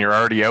success when you're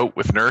already out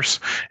with Nurse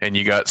and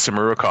you got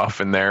Zamarokov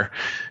in there.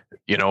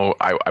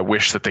 I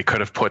wish that they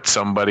could have put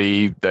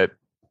somebody that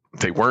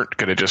they weren't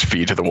going to just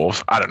feed to the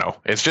Wolves. I don't know.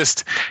 It's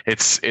just,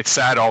 it's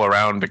sad all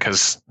around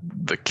because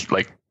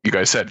like you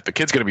guys said, the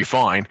kid's going to be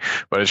fine,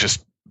 but it's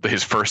just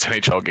his first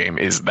NHL game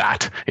is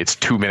that it's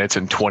 2 minutes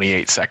and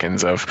 28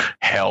 seconds of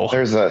hell.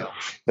 There's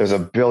a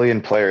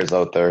billion players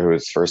out there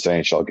whose first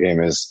NHL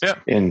game is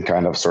in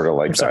kind of sort of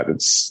like that.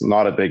 It's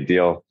not a big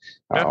deal.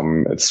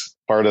 It's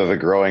part of the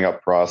growing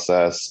up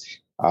process.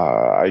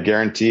 I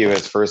guarantee you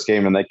his first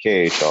game in the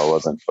KHL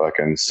wasn't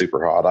fucking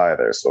super hot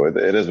either. So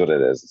it is what it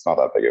is. It's not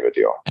that big of a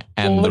deal.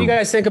 And what do you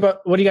guys think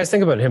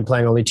about him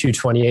playing only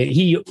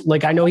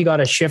 228? I know he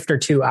got a shift or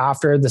two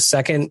after the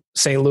second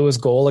St. Louis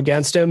goal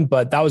against him,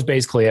 but that was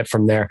basically it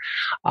from there.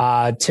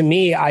 To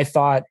me, I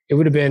thought it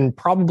would have been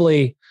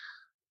probably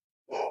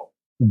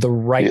the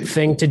right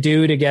thing to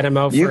do to get him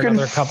out for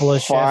another couple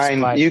of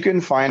shifts. You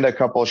can find a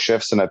couple of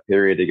shifts in a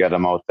period to get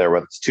him out there,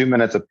 whether it's 2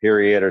 minutes a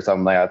period or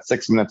something like that,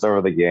 6 minutes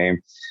over the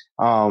game.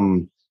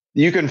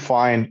 You can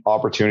find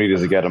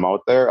opportunities to get him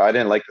out there. I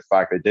didn't like the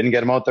fact they didn't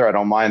get him out there. I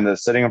don't mind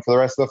sitting him for the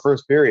rest of the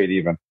first period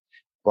even.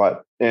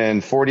 But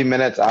in 40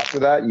 minutes after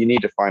that, you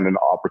need to find an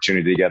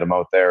opportunity to get him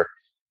out there.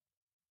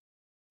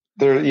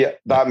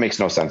 That makes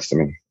no sense to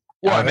me.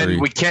 Well, and then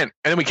we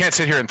can't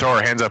sit here and throw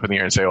our hands up in the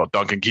air and say, "Well,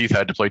 Duncan Keith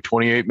had to play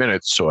 28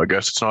 minutes, so I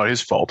guess it's not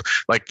his fault."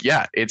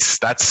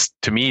 That's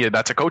to me,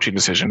 that's a coaching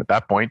decision at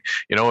that point.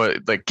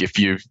 Like if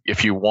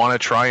you want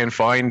to try and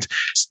find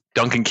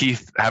Duncan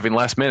Keith having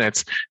less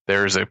minutes,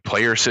 there's a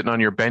player sitting on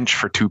your bench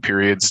for 2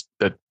 periods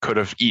that could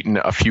have eaten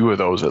a few of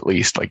those at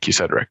least, like you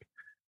said, Rick.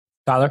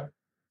 Tyler?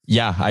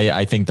 Yeah,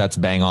 I think that's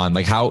bang on.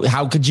 Like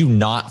how could you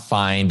not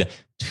find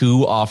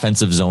 2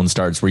 offensive zone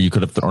starts where you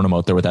could have thrown him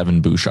out there with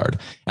Evan Bouchard?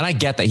 And I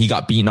get that he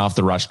got beaten off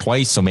the rush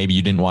twice, so maybe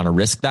you didn't want to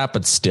risk that,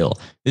 but still,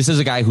 this is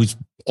a guy who's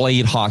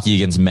played hockey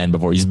against men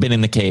before. He's been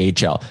in the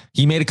KHL.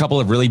 He made a couple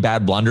of really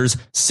bad blunders.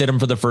 Sit him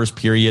for the first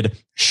period,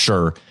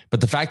 sure. But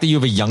the fact that you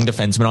have a young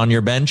defenseman on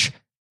your bench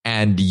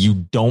and you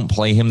don't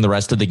play him the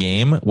rest of the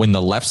game when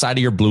the left side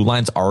of your blue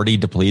line's already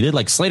depleted,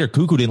 like Slater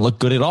Cuckoo didn't look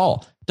good at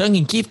all.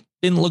 Duncan Keith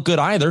didn't look good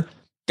either.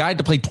 Guy had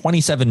to play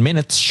 27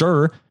 minutes,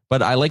 sure.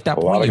 But I like that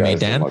point you made,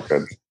 Dan.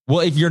 Well,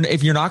 if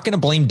you're not going to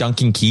blame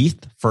Duncan Keith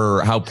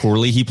for how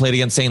poorly he played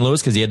against St. Louis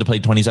because he had to play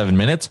 27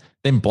 minutes,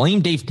 then blame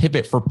Dave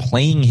Tippett for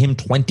playing him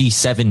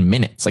 27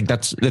 minutes. Like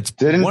that's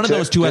one of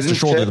those two has to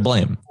shoulder the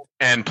blame.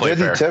 And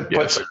Playfair.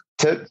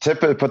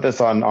 Tippett put this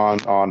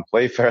on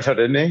Playfair,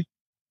 didn't he?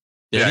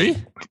 Did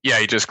he? Yeah,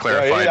 he just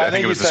clarified. I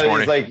think it was this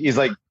morning. He's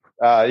like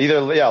either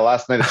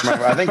last night or this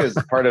morning. I think it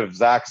was part of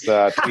Zach's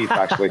tweet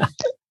actually.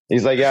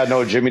 He's like,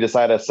 Jimmy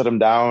decided to sit him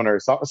down or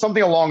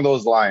something along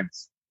those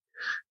lines.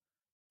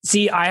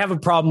 See, I have a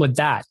problem with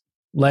that.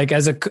 Like,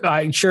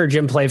 sure,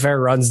 Jim Playfair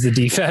runs the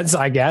defense,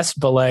 I guess,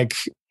 but like,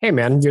 hey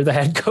man, you're the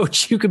head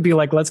coach. You could be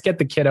like, let's get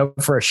the kid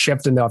out for a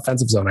shift in the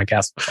offensive zone, I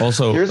guess.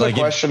 Also, here's a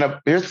question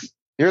about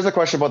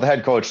the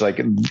head coach. Like,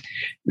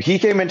 he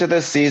came into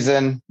this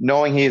season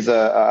knowing he's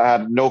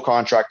had no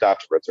contract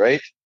afterwards,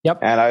 right? Yep.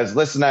 And I was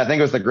listening. I think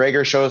it was the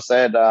Gregor show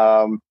said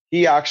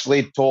he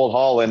actually told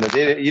Holland that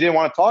he didn't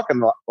want to talk in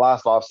the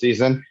last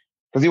offseason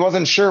because he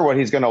wasn't sure what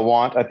he's going to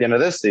want at the end of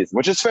this season,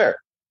 which is fair.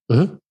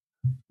 Mm-hmm.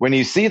 When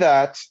you see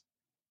that,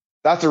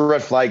 that's a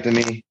red flag to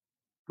me.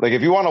 Like,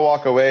 if you want to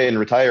walk away and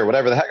retire,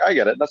 whatever the heck, I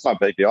get it. That's not a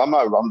big deal.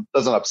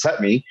 Doesn't upset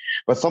me,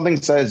 but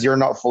something says you're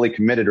not fully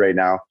committed right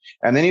now.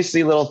 And then you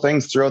see little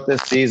things throughout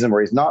this season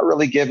where he's not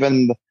really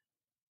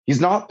he's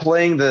not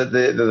playing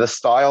the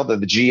style that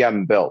the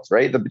GM built,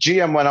 right? The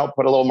GM went out,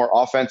 put a little more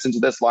offense into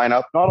this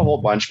lineup, not a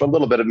whole bunch, but a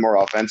little bit of more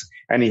offense.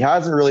 And he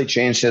hasn't really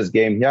changed his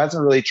game. He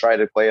hasn't really tried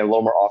to play a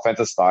little more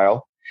offensive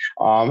style.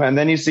 And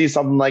then you see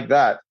something like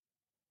that.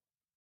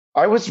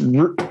 I was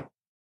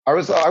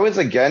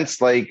against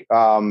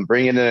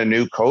bringing in a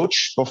new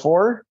coach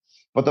before,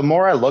 but the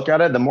more I look at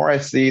it, the more I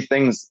see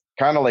things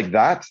kind of like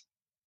that.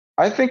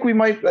 I think we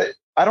might.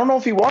 I don't know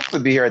if he wants to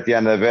be here at the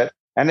end of it,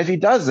 and if he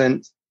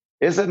doesn't,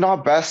 is it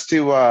not best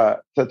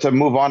to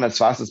move on as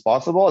fast as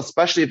possible?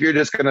 Especially if you're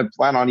just going to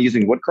plan on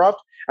using Woodcroft.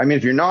 I mean,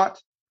 if you're not,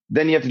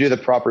 then you have to do the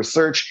proper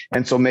search,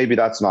 and so maybe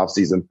that's an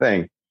off-season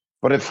thing.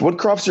 But if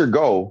Woodcroft's your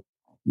go,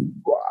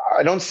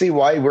 I don't see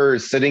why we're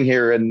sitting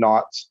here and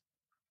not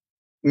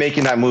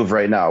making that move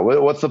right now.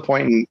 What's the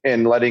point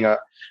in letting a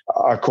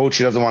coach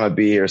who doesn't want to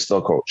be here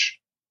still coach?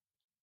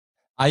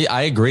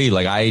 I agree.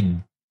 Like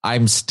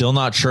I'm still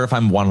not sure if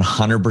I'm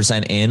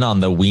 100% in on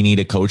the we need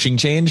a coaching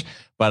change,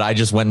 but I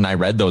just went and I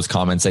read those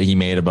comments that he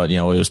made about,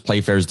 it was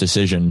Playfair's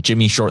decision.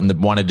 Jimmy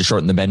wanted to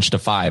shorten the bench to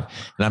 5.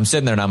 And I'm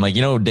sitting there and I'm like,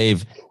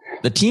 Dave,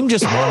 the team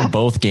just won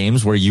both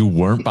games where you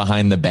weren't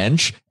behind the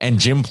bench, and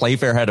Jim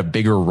Playfair had a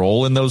bigger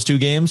role in those two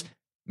games.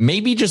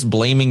 Maybe just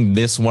blaming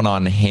this one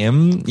on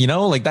him,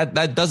 like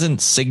that doesn't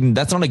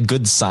that's not a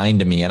good sign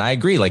to me. And I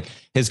agree, like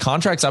his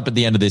contract's up at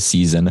the end of this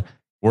season.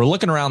 We're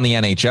looking around the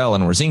NHL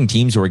and we're seeing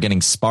teams who are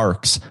getting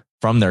sparks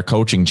from their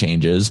coaching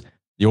changes.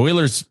 The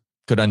Oilers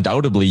could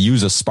undoubtedly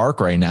use a spark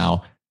right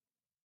now.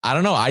 I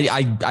don't know.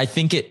 I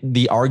think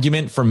the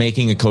argument for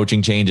making a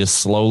coaching change is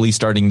slowly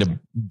starting to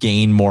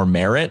gain more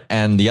merit.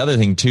 And the other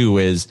thing too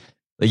is,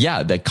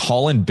 that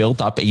Colin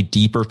built up a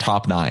deeper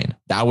top nine.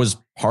 That was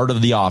part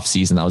of the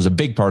offseason. That was a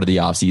big part of the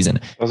offseason.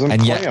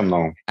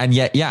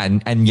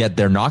 And yet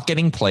they're not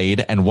getting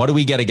played. And what do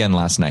we get again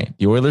last night?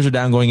 The Oilers are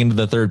down going into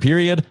the third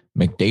period.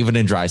 McDavid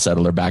and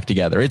Draisaitl are back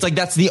together. It's like,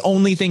 that's the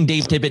only thing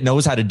Dave Tippett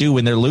knows how to do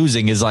when they're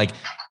losing is like,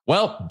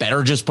 well,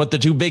 better just put the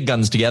two big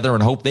guns together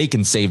and hope they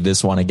can save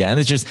this one again.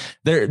 It's just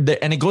there,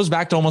 and it goes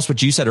back to almost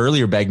what you said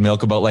earlier, Bag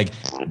Milk, about like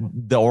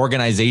the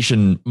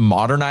organization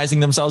modernizing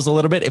themselves a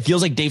little bit. It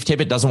feels like Dave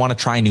Tippett doesn't want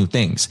to try new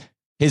things.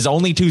 His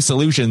only two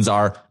solutions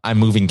are I'm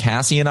moving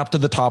Cassian up to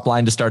the top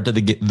line to start the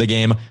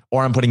game,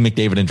 or I'm putting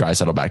McDavid and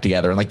Draisaitl back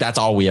together. And like, that's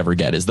all we ever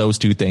get is those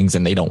two things,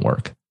 and they don't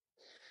work.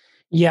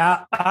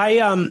 Yeah,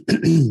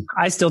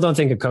 I still don't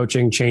think a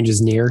coaching change is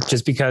near,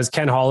 just because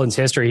Ken Holland's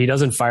history, he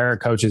doesn't fire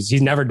coaches.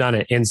 He's never done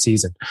it in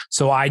season.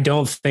 So I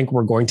don't think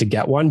we're going to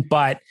get one.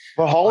 But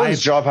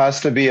Holland's job has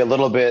to be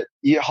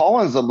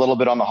Holland's a little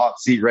bit on the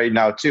hot seat right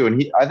now too.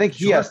 And I think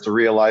he has to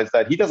realize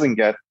that he doesn't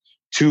get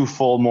two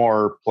full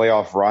more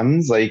playoff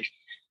runs. Like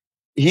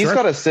he's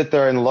got to sit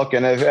there and look.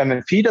 And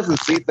if he doesn't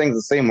see things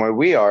the same way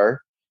we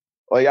are,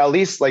 like at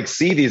least like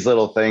see these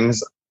little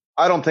things,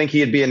 I don't think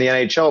he'd be in the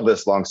NHL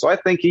this long. So I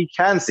think he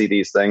can see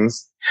these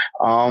things.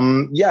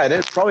 And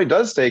it probably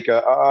does take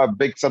a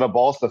big set of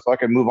balls to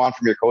fucking move on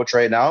from your coach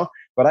right now.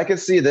 But I could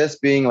see this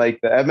being like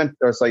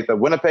the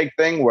Winnipeg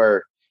thing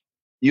where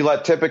you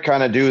let Tippett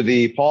kind of do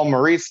the Paul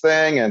Maurice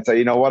thing and say,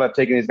 you know what, I've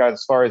taken these guys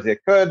as far as they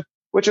could,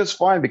 which is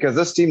fine because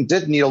this team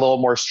did need a little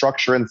more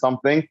structure in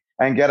something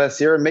and get us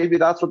here. And maybe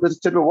that's what this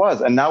Tippett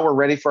was. And now we're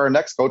ready for our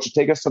next coach to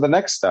take us to the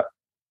next step.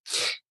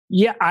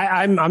 Yeah,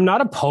 I'm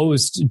not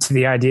opposed to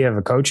the idea of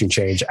a coaching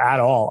change at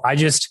all. I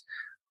just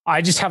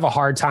have a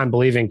hard time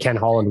believing Ken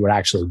Holland would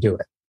actually do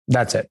it.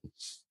 That's it.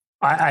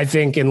 I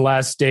think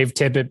unless Dave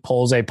Tippett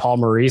pulls a Paul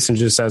Maurice and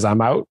just says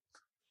I'm out,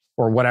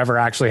 or whatever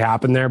actually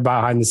happened there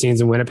behind the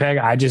scenes in Winnipeg,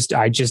 I just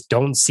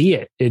don't see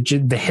it.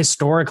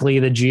 Historically,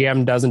 the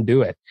GM doesn't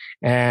do it,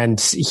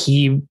 and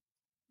he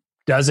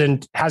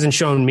hasn't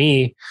shown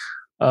me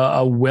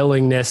a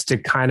willingness to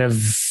kind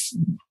of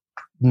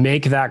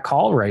make that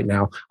call right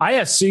now. I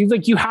assume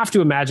like you have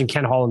to imagine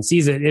Ken Holland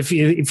sees it. If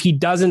he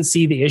doesn't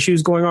see the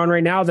issues going on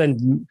right now,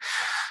 then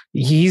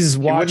he's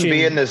watching. He wouldn't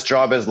be in this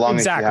job as long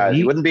as he has.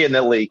 He wouldn't be in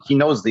the league. He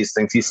knows these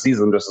things. He sees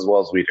them just as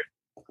well as we do.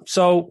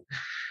 So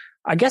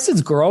I guess it's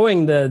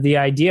growing the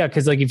idea,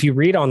 because like if you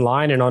read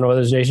online and on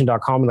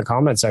OilersNation.com in the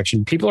comment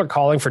section, people are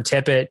calling for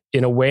Tippett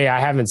in a way I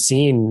haven't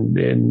seen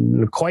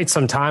in quite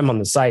some time on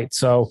the site.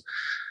 So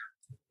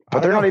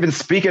but they're not even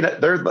speaking.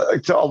 They're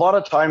a lot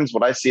of times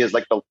what I see is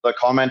like the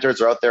commenters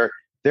are out there.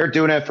 They're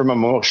doing it from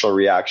emotional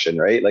reaction,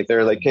 right? Like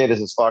they're like, "Hey, this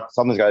is fucked.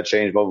 Something's got to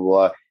change." Blah blah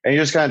blah. And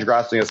you're just kind of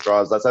grasping at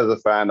straws. That's as a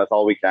fan. That's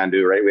all we can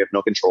do, right? We have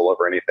no control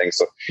over anything.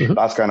 So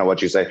that's kind of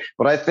what you say.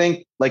 But I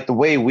think like the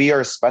way we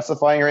are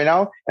specifying right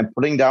now and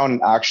putting down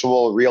an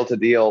actual real to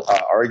deal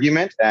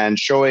argument and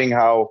showing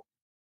how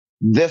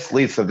this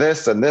leads to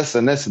this and this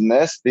and this and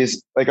this.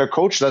 These like a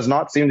coach does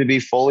not seem to be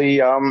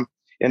fully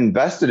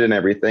invested in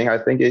everything. I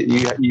think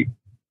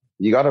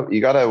you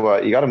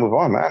gotta move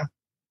on, man.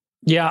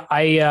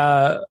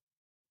 Yeah,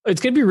 it's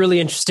going to be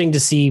really interesting to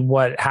see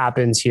what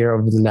happens here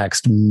over the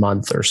next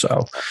month or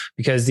so,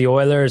 because the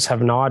Oilers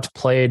have not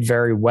played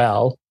very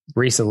well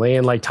recently.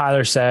 And like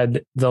Tyler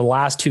said, the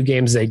last two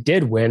games they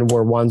did win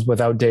were ones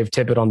without Dave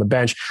Tippett on the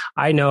bench.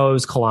 I know it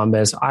was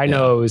Columbus. I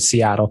know it was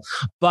Seattle.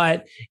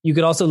 But you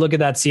could also look at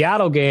that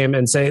Seattle game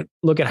and say,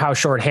 look at how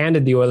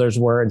shorthanded the Oilers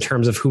were in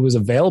terms of who was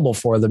available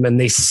for them. And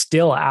they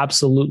still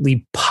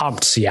absolutely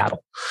pumped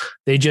Seattle.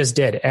 They just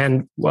did.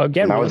 And well,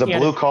 again, that was a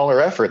blue collar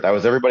effort. That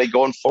was everybody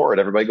going forward.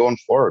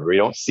 We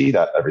don't see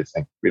that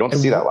everything. We don't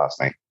see that last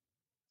night.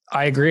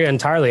 I agree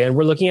entirely. And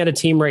we're looking at a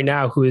team right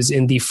now who is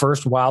in the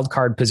first wild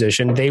card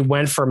position. They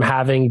went from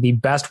having the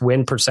best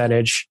win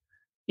percentage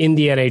in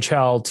the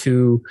NHL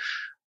to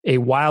a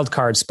wild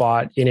card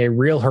spot in a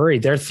real hurry.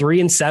 They're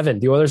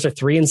 3-7. The Oilers are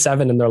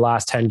 3-7 in their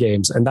last 10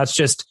 games. And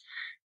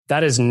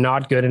that is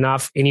not good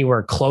enough,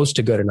 anywhere close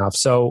to good enough.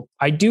 So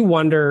I do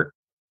wonder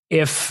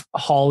if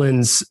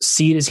Holland's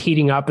seat is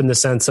heating up in the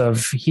sense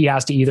of he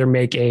has to either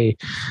make a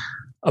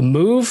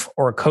move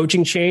or a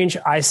coaching change.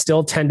 I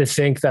still tend to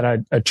think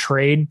that a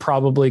trade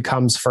probably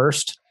comes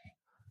first,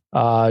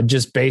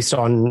 just based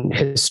on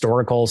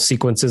historical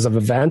sequences of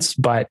events,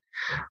 but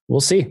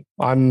we'll see.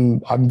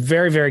 I'm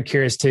very, very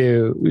curious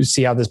to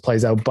see how this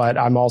plays out, but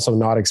I'm also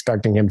not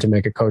expecting him to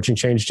make a coaching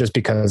change just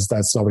because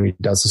that's not what he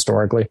does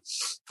historically.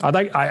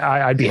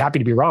 I'd be happy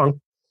to be wrong.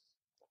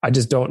 I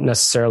just don't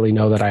necessarily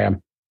know that I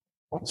am.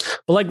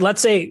 But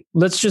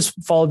let's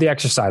just follow the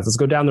exercise. Let's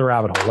go down the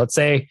rabbit hole. Let's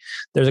say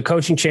there's a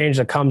coaching change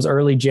that comes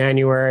early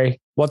January.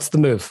 What's the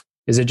move?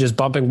 Is it just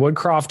bumping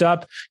Woodcroft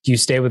up? Do you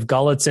stay with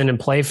Gulutzan and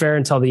Playfair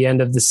until the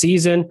end of the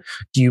season?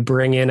 Do you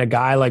bring in a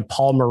guy like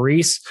Paul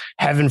Maurice?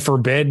 Heaven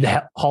forbid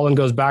Holland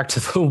goes back to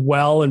the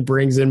well and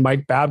brings in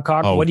Mike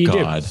Babcock. What do you do?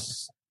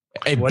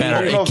 It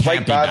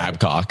can't be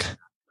Babcock.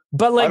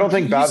 But I don't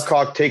think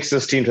Babcock takes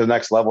this team to the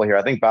next level here.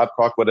 I think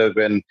Babcock would have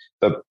been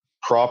the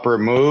proper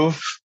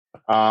move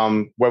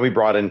when we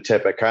brought in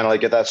Tippett. Kind of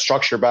get that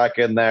structure back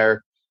in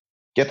there,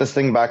 get this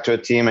thing back to a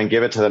team, and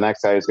give it to the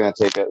next guy who's going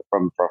to take it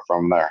from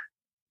there.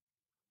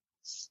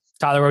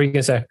 Tyler, what were you going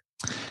to say?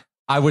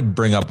 I would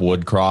bring up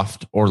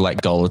Woodcroft or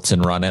let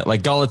Gulutzan run it.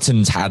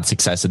 Gulutzan's had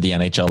success at the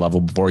NHL level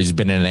before. He's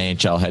been an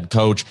NHL head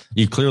coach.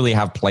 You clearly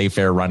have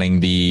Playfair running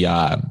the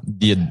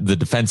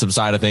defensive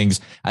side of things.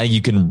 I think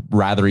you can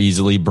rather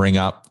easily bring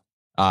up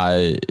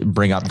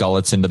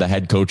Gulutzan to the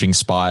head coaching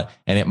spot,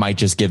 and it might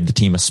just give the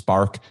team a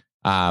spark.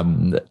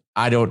 The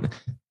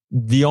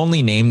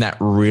only name that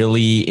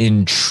really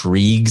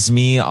intrigues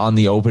me on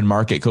the open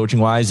market coaching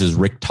wise is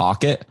Rick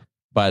Tocchet.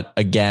 But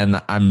again,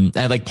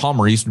 Paul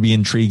Maurice would be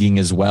intriguing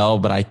as well,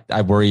 but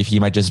I worry if he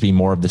might just be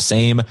more of the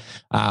same.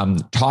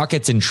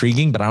 Tocchet's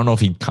intriguing, but I don't know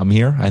if he'd come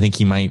here. I think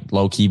he might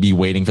low key be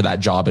waiting for that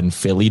job in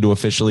Philly to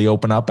officially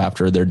open up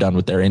after they're done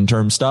with their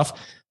interim stuff.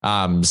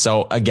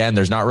 So again,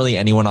 there's not really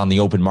anyone on the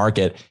open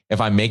market. If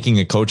I'm making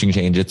a coaching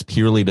change, it's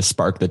purely to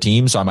spark the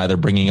team. So I'm either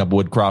bringing up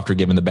Woodcroft or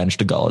giving the bench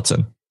to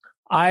Gulutzan.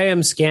 I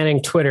am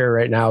scanning Twitter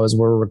right now as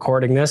we're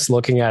recording this,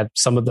 looking at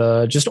some of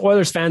the just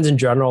Oilers fans in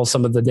general,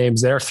 some of the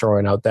names they're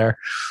throwing out there.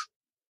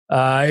 Can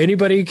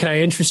I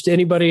interest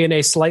anybody in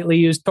a slightly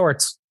used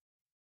Torts?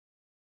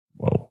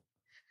 Whoa.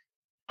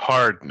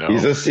 Hard. No.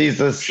 He's the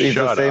same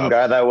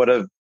guy that would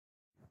have.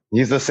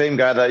 He's the same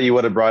guy that you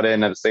would have brought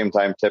in at the same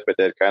time Tippett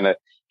did, kind of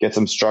get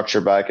some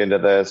structure back into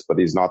this, but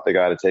he's not the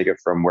guy to take it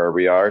from where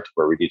we are to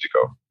where we need to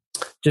go.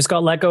 Just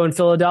got let go in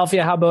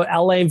Philadelphia. How about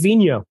Alain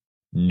Vigneault?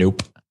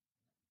 Nope.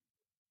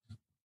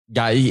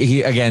 Guy,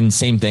 again,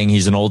 same thing.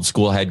 He's an old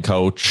school head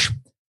coach.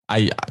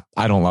 I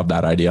don't love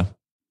that idea.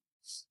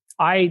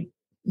 My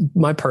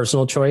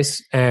personal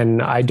choice,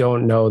 and I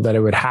don't know that it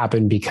would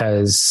happen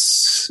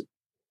because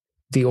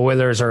the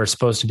Oilers are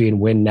supposed to be in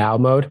win now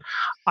mode.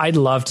 I'd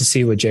love to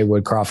see what Jay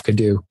Woodcroft could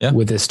do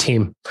with this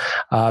team.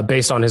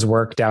 Based on his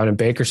work down in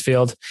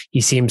Bakersfield,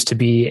 he seems to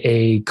be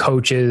a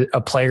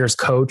player's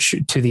coach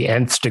to the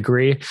nth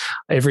degree.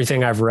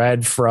 Everything I've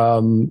read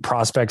from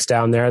prospects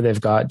down there,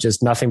 they've got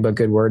just nothing but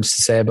good words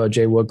to say about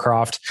Jay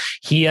Woodcroft.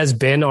 He has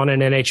been on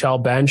an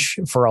NHL bench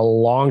for a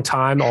long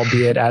time,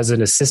 albeit as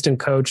an assistant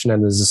coach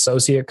and as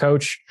associate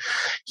coach.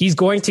 He's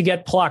going to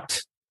get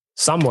plucked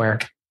somewhere.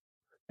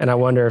 And I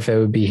wonder if it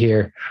would be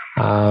here.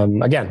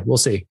 Again, we'll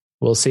see.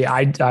 We'll see.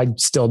 I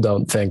still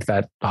don't think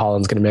that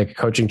Holland's going to make a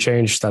coaching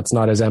change. That's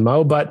not his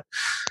MO, but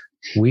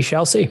we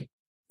shall see.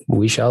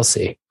 We shall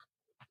see.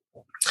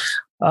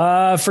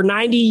 For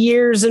 90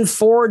 years and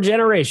 4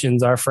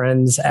 generations, our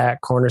friends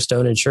at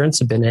Cornerstone Insurance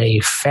have been a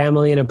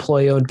family and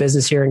employee-owned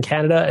business here in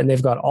Canada, and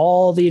they've got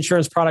all the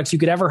insurance products you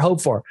could ever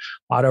hope for.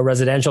 Auto,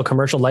 residential,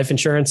 commercial, life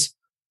insurance.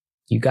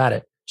 You got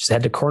it. Just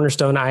head to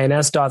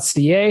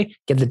cornerstoneins.ca,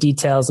 get the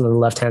details on the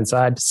left-hand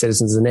side,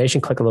 Citizens of the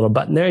Nation, click a little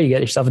button there, you get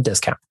yourself a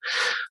discount.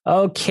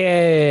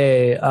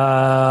 Okay.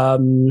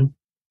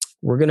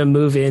 We're going to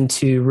move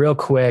into real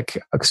quick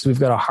because we've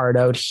got a hard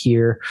out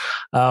here.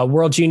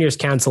 World Juniors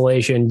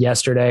cancellation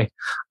yesterday.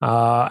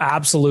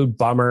 Absolute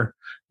bummer.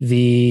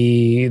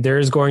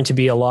 There's going to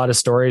be a lot of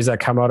stories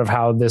that come out of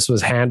how this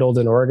was handled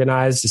and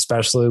organized,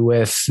 especially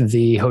with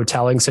the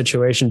hoteling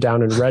situation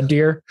down in Red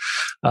Deer.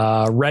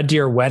 Red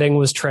Deer wedding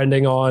was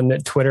trending on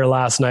Twitter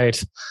last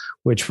night,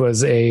 which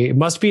was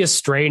must be a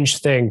strange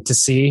thing to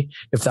see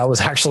if that was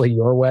actually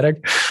your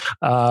wedding.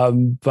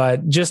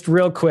 But just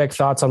real quick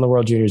thoughts on the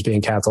World Juniors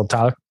being canceled,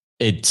 Tyler.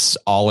 It's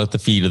all at the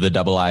feet of the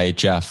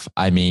IIHF.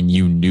 I mean,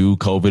 you knew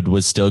COVID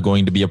was still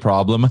going to be a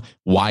problem.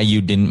 Why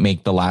you didn't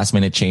make the last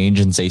minute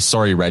change and say,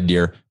 sorry, Red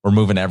Deer, we're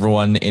moving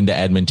everyone into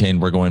Edmonton.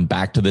 We're going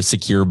back to the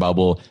secure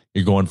bubble.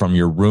 You're going from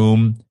your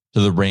room to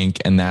the rink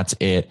and that's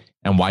it.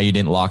 And why you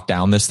didn't lock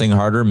down this thing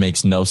harder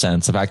makes no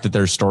sense. The fact that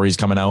there's stories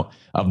coming out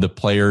of the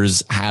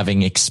players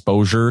having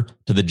exposure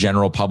to the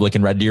general public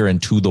in Red Deer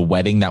and to the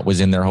wedding that was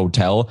in their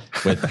hotel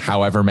with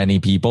however many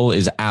people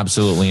is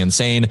absolutely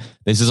insane.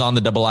 This is on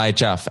the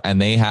IIHF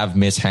and they have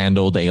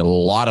mishandled a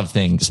lot of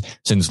things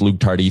since Luc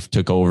Tardif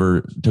took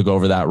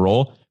over that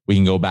role. We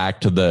can go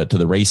back to the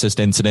racist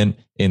incident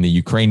in the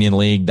Ukrainian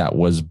league that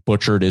was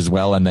butchered as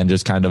well and then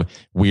just kind of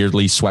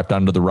weirdly swept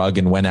under the rug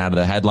and went out of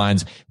the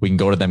headlines. We can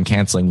go to them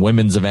canceling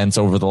women's events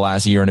over the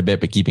last year and a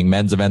bit, but keeping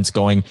men's events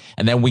going.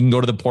 And then we can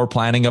go to the poor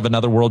planning of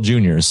another World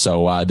Juniors.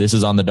 So this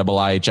is on the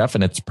IIHF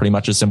and it's pretty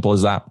much as simple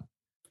as that.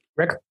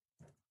 Rick?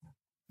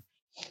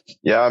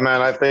 Yeah,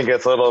 man, I think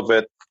it's a little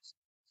bit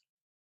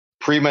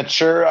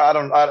premature. I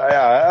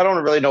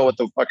don't really know what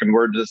the fucking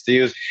word is to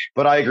use,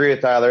 but I agree with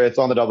Tyler. It's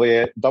on the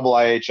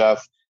IIHF.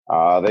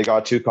 They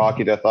got too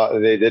cocky. They thought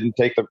they didn't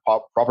take the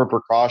proper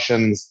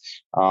precautions.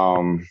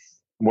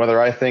 Whether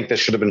I think this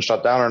should have been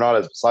shut down or not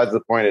is besides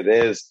the point. It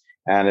is.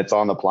 And it's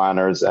on the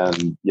planners,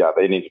 and yeah,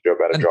 they need to do a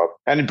better job.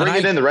 And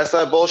bringing in the rest of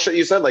that bullshit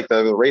you said, like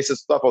the racist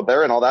stuff out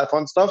there and all that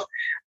fun stuff.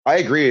 I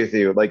agree with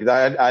you. Like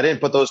I didn't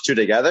put those two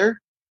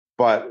together,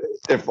 but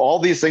if all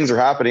these things are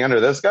happening under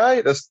this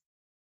guy,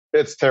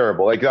 it's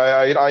terrible. Like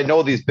I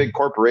know these big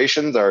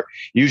corporations are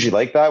usually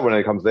like that when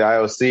it comes to the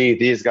IOC.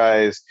 These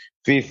guys,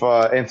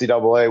 FIFA,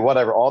 NCAA,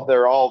 whatever,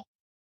 they're all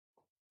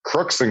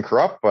crooks and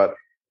corrupt. But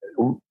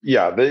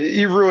yeah,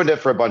 you ruined it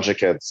for a bunch of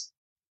kids.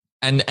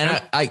 And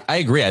I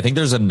agree. I think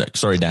there's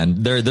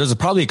there's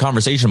probably a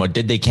conversation about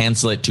did they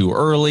cancel it too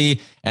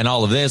early and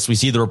all of this. We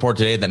see the report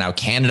today that now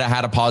Canada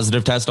had a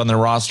positive test on their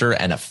roster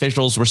and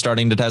officials were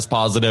starting to test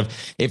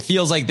positive. It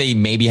feels like they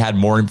maybe had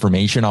more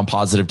information on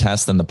positive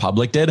tests than the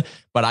public did.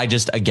 But I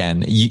just,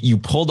 again, you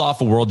pulled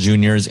off a World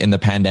Juniors in the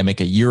pandemic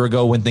a year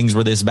ago when things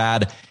were this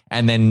bad.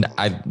 And then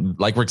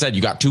like Rick said,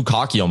 you got too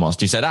cocky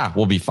almost. You said,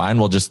 we'll be fine.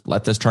 We'll just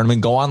let this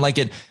tournament go on like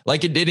it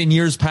did in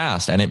years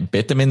past. And it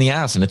bit them in the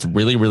ass. And it's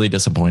really, really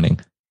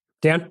disappointing.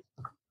 Dan?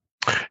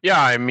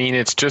 Yeah, I mean,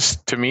 it's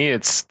just, to me,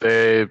 it's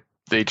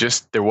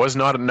there was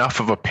not enough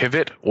of a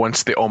pivot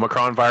once the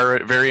Omicron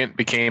variant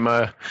became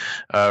a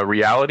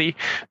reality.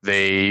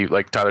 They,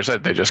 like Tyler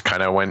said, they just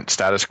kind of went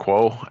status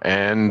quo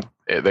and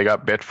they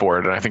got bit for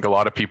it. And I think a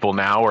lot of people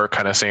now are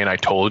kind of saying, I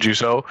told you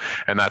so.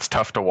 And that's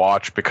tough to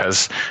watch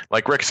because,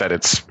 like Rick said,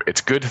 it's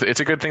good. It's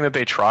a good thing that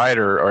they tried,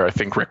 or I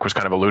think Rick was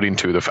kind of alluding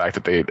to the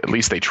fact that at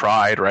least they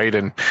tried, right?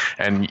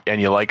 And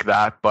you like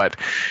that, but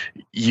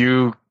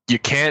you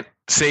can't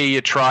say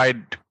you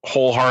tried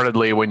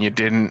wholeheartedly when you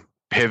didn't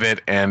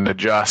pivot and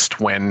adjust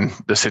when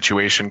the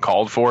situation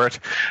called for it.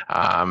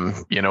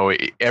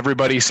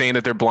 Everybody saying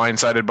that they're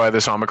blindsided by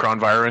this Omicron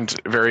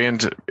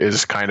variant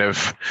is kind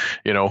of,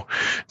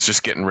 it's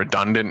just getting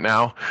redundant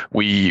now.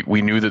 We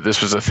knew that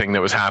this was a thing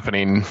that was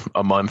happening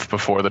a month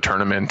and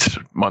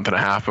a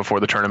half before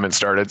the tournament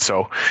started.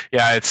 So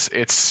yeah,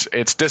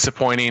 it's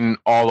disappointing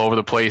all over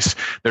the place.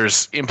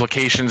 There's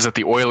implications that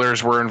the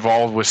Oilers were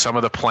involved with some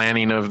of the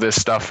planning of this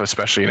stuff,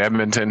 especially in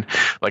Edmonton.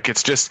 Like,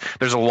 it's just,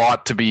 there's a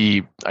lot to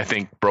be, I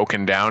think,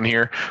 broken down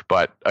here.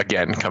 But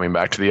again, coming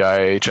back to the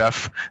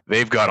IIHF,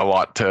 they've got a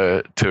lot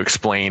to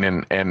explain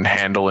and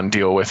handle and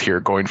deal with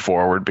here going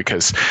forward,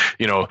 because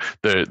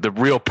the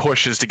real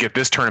push is to get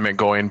this tournament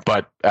going.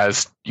 But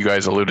as you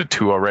guys alluded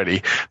to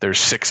already, there's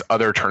 6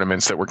 other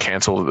tournaments that were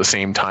canceled at the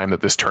same time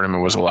that this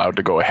tournament was allowed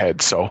to go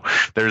ahead. So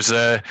there's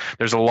a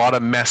lot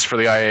of mess for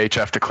the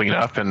IIHF to clean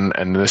up,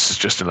 and this is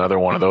just another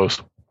one of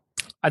those.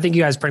 I think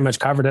you guys pretty much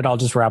covered it. I'll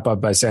just wrap up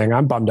by saying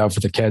I'm bummed out for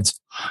the kids.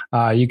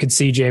 You could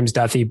see James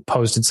Duthie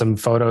posted some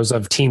photos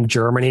of Team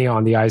Germany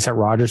on the ice at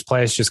Rogers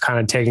Place, just kind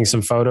of taking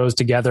some photos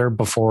together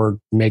before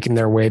making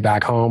their way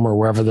back home or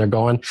wherever they're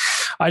going.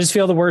 I just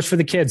feel the worst for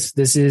the kids.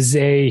 This is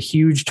a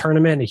huge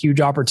tournament, a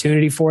huge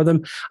opportunity for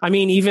them. I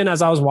mean, even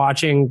as I was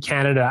watching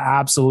Canada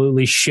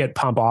absolutely shit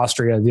pump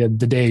Austria the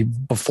day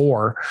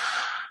before,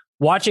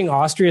 watching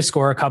Austria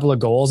score a couple of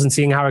goals and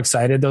seeing how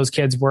excited those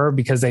kids were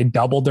because they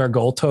doubled their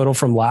goal total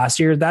from last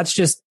year, that's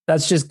just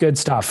good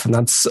stuff. And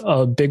that's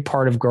a big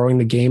part of growing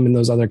the game in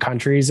those other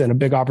countries, and a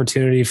big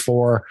opportunity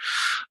for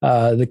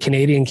the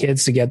Canadian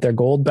kids to get their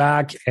gold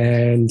back.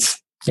 And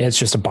it's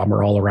just a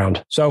bummer all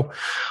around. So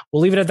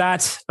we'll leave it at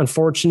that.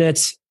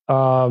 Unfortunate.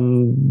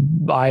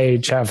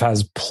 IHF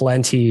has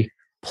plenty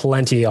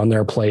on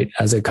their plate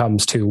as it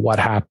comes to what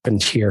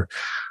happened here.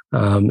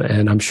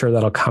 And I'm sure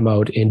that'll come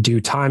out in due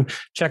time.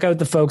 Check out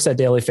the folks at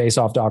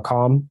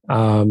dailyfaceoff.com.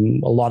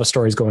 A lot of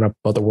stories going up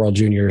about the World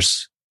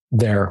Juniors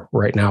there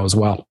right now as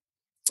well.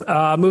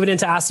 Moving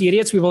into Ask the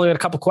Idiots, we've only got a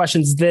couple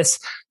questions this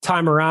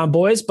time around,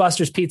 boys.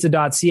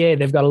 BustersPizza.ca.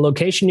 They've got a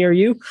location near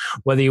you,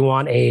 whether you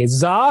want a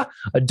za,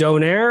 a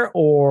donair,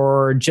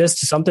 or just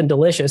something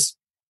delicious.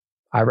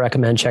 I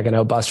recommend checking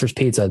out Buster's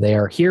Pizza. They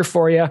are here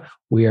for you.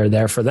 We are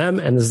there for them.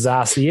 And this is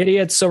Ask the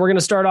Idiots. So we're going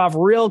to start off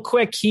real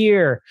quick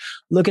here.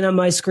 Looking at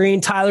my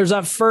screen, Tyler's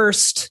up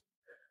first.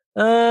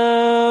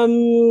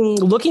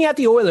 Looking at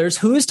the Oilers,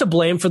 who is to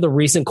blame for the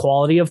recent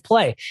quality of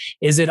play?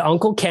 Is it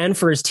Uncle Ken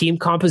for his team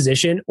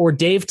composition, or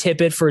Dave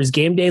Tippett for his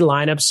game day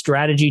lineup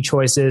strategy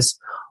choices?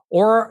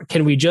 Or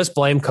can we just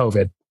blame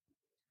COVID?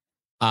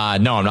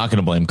 No, I'm not going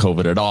to blame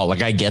COVID at all.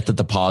 Like, I get that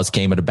the pause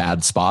came at a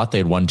bad spot. They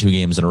had won 2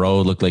 games in a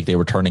row. It looked like they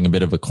were turning a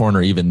bit of a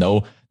corner, even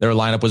though their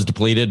lineup was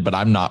depleted. But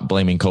I'm not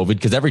blaming COVID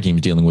because every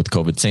team's dealing with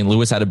COVID. St.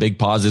 Louis had a big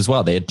pause as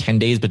well. They had 10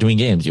 days between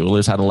games. The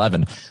Oilers had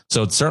 11.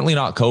 So it's certainly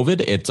not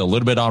COVID. It's a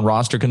little bit on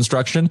roster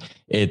construction.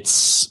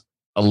 It's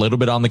a little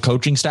bit on the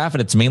coaching staff,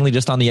 and it's mainly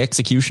just on the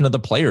execution of the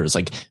players.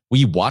 Like,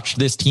 we watched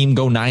this team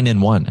go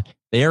 9-1.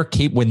 They are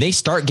when they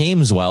start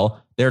games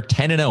well, they're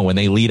 10-0 when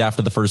they lead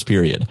after the first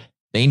period.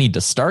 They need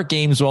to start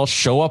games well,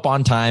 show up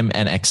on time,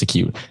 and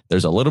execute.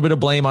 There's a little bit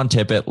of blame on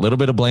Tippett, a little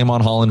bit of blame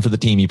on Holland for the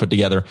team he put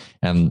together,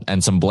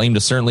 and some blame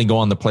to certainly go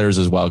on the players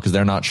as well because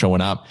they're not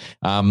showing up.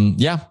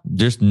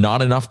 There's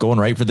not enough going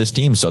right for this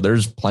team, so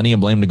there's plenty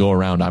of blame to go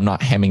around. I'm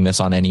not hemming this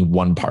on any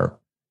one part.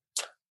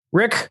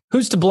 Rick,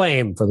 who's to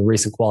blame for the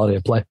recent quality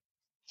of play?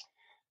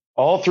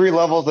 all three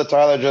levels that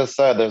Tyler just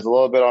said. There's a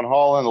little bit on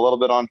Holland, a little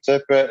bit on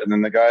Tippett, and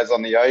then the guys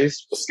on the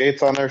ice, the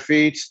skates on their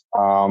feet.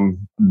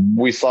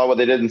 We saw what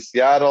they did in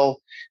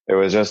Seattle. It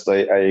was just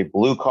a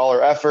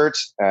blue-collar effort,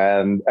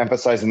 and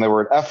emphasizing the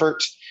word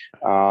effort.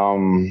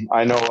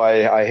 I know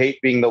I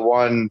hate being the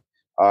one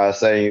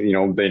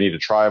saying, they need to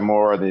try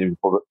more, they need to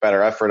put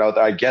better effort out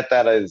there. I get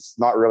that it's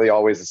not really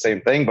always the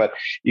same thing, but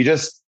it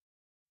just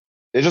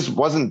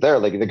wasn't there.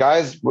 Like the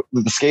guys with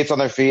the skates on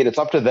their feet, it's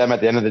up to them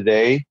at the end of the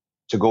day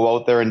to go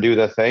out there and do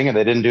the thing, and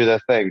they didn't do the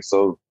thing.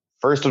 So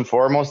first and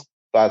foremost,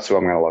 that's who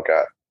I'm going to look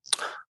at.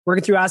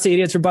 Working through Ask the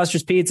Idiots for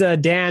Buster's Pizza.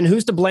 Dan,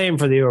 who's to blame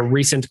for the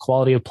recent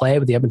quality of play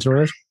with the Edmonton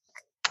Oilers?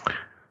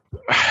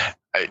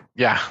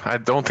 I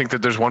don't think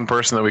that there's one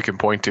person that we can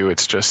point to.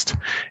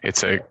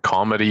 It's a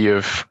comedy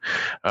of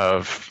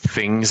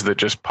things that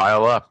just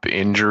pile up,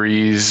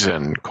 injuries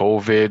and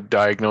COVID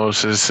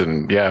diagnosis,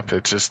 and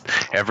it's just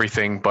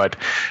everything. But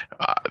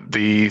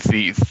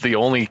the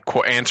only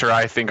answer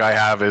I think I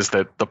have is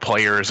that the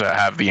players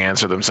have the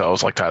answer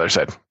themselves. Like Tyler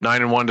said,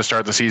 9-1 to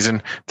start the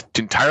season,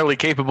 entirely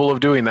capable of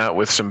doing that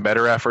with some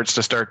better efforts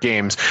to start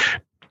games.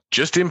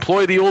 Just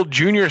employ the old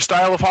junior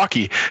style of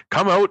hockey.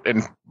 Come out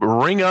and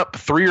ring up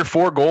 3 or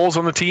 4 goals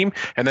on the team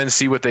and then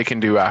see what they can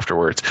do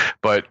afterwards.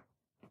 But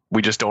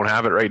we just don't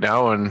have it right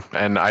now.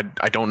 And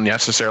I don't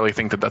necessarily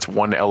think that that's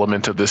one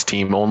element of this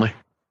team only.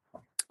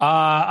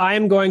 I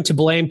am going to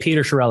blame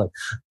Peter Chiarelli.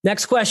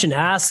 Next question.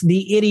 Ask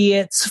the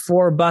Idiots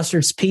for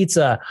Buster's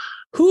Pizza.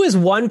 Who is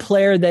one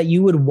player that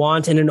you would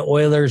want in an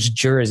Oilers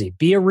jersey?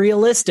 Be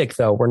realistic,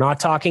 though. We're not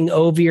talking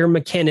Ovi or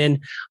McKinnon.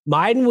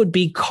 Mine would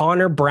be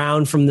Connor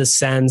Brown from the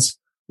Sens.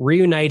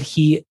 Reunite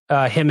him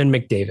and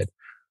McDavid.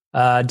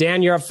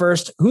 Dan, you're up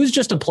first. Who's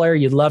just a player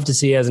you'd love to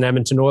see as an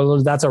Edmonton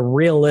Oilers? That's a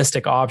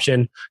realistic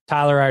option.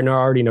 Tyler, I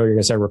already know you're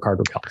going to say Rickard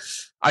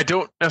Rakell. I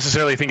don't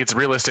necessarily think it's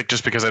realistic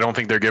just because I don't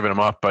think they're giving him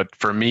up. But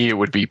for me, it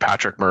would be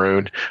Patrick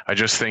Maroon. I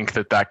just think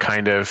that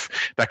kind of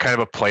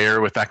a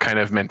player with that kind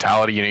of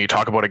mentality, you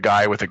talk about a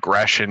guy with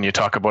aggression, you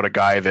talk about a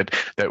guy that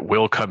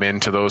will come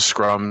into those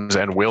scrums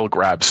and will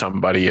grab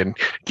somebody and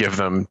give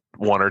them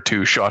 1 or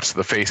 2 shots to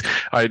the face.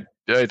 I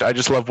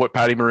just love what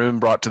Patty Maroon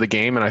brought to the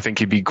game, and I think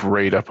he'd be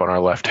great up on our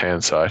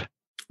left-hand side.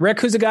 Rick,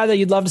 who's a guy that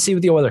you'd love to see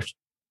with the Oilers?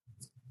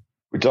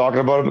 We talked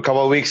about him a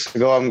couple of weeks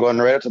ago. I'm going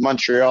right up to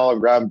Montreal and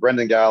grab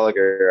Brendan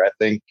Gallagher. I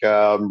think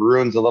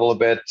Maroon's a little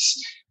bit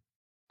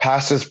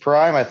past his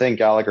prime. I think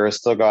Gallagher has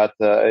still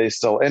he's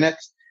still in it.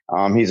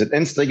 He's an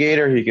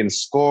instigator. He can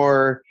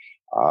score.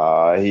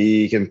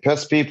 He can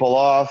piss people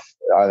off.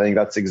 I think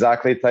that's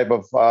exactly the type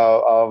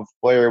of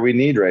player we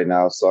need right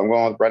now. So I'm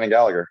going with Brendan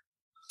Gallagher.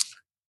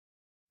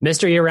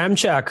 Mr.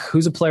 Yaremchuk,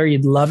 who's a player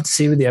you'd love to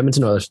see with the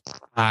Edmonton Oilers?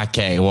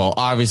 Okay, well,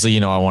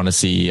 obviously, I want to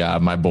see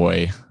my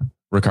boy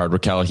Rickard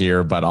Rakell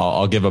here, but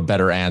I'll give a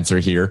better answer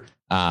here.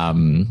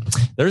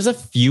 There's a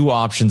few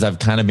options I've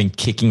kind of been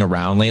kicking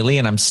around lately,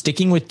 and I'm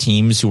sticking with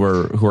teams who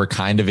are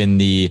kind of in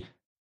the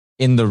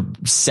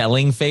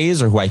selling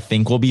phase, or who I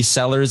think will be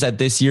sellers at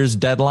this year's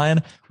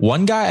deadline.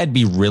 One guy I'd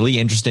be really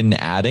interested in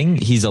adding,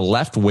 he's a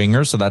left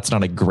winger, so that's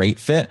not a great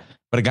fit,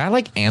 but a guy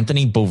like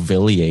Anthony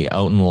Beauvillier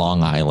out in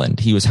Long Island.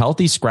 He was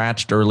healthy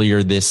scratched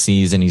earlier this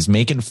season. He's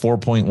making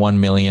 $4.1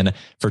 million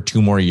for 2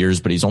 more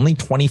years, but he's only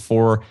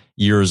 24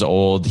 years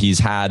old. He's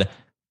had,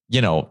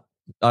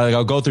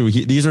 I'll go through.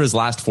 These are his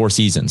last 4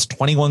 seasons: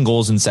 21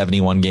 goals in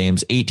 71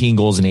 games, 18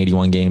 goals in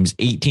 81 games,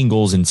 18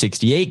 goals in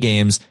 68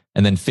 games,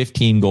 and then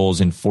 15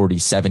 goals in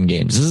 47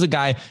 games. This is a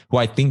guy who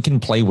I think can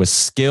play with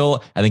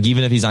skill. I think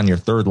even if he's on your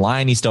third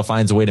line, he still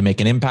finds a way to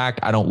make an impact.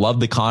 I don't love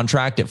the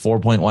contract at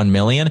 $4.1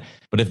 million,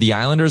 but if the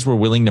Islanders were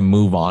willing to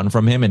move on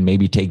from him and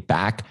maybe take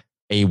back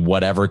a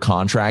whatever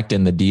contract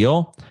in the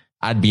deal,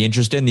 I'd be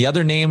interested. And the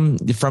other name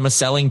from a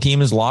selling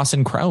team is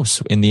Lawson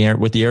Krause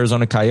with the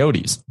Arizona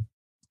Coyotes.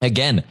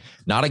 Again,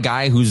 not a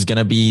guy who's going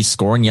to be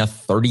scoring you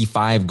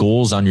 35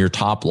 goals on your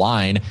top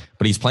line,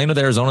 but he's playing with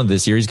Arizona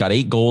this year. He's got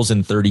 8 goals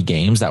in 30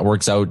 games. That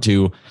works out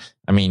to,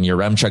 your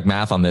Remchuk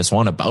math on this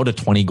one, about a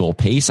 20 goal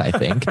pace, I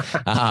think.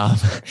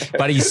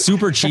 But he's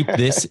super cheap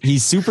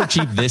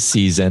this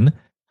season.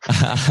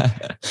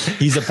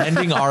 He's a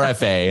pending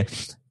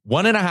RFA.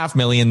 $1.5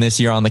 million this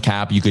year on the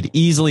cap. You could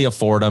easily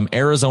afford him.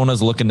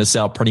 Arizona's looking to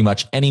sell pretty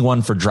much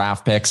anyone for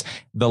draft picks.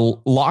 The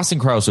Lawson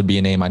Krause would be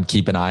a name I'd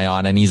keep an eye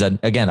on. And he's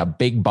a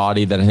big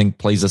body that I think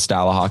plays a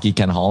style of hockey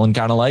Ken Holland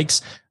kind of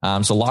likes.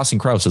 So Lawson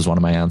Krause is one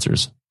of my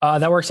answers.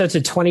 That works out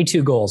to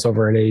 22 goals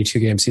over an 82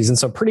 game season.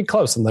 So pretty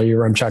close in the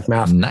Yaremchuk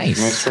math.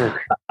 Nice.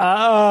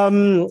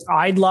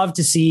 I'd love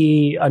to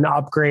see an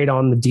upgrade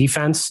on the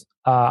defense.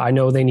 I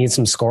know they need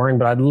some scoring,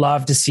 but I'd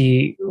love to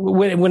see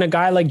when a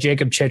guy like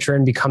Jacob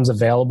Chychrun becomes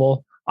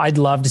available, I'd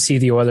love to see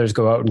the Oilers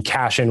go out and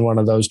cash in one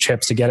of those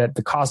chips to get it.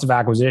 The cost of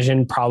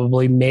acquisition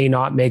probably may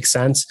not make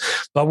sense,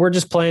 but we're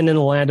just playing in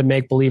the land of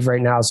make believe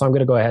right now. So I'm going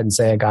to go ahead and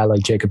say a guy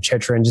like Jacob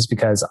Chychrun, just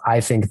because I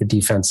think the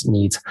defense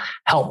needs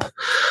help.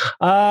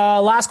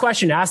 Last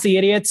question. Ask the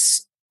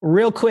Idiots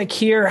real quick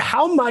here.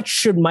 How much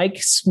should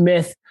Mike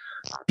Smith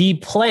be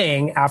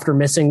playing after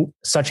missing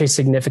such a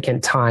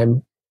significant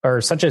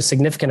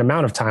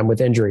amount of time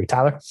with injury?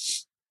 Tyler?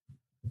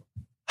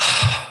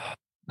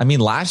 I mean,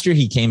 last year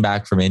he came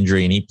back from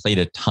injury and he played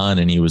a ton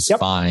and he was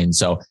fine.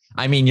 So,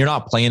 I mean, you're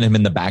not playing him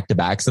in the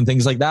back-to-backs and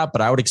things like that,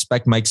 but I would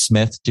expect Mike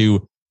Smith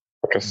to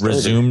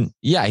resume.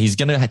 Yeah, he's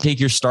going to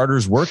take your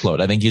starter's workload.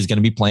 I think he's going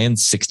to be playing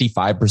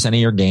 65% of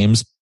your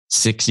games,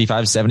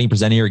 65,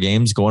 70% of your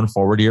games going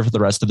forward here for the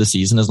rest of the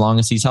season, as long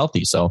as he's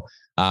healthy. So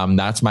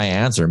that's my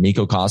answer.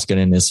 Mikko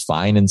Koskinen is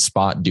fine in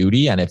spot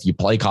duty. And if you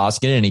play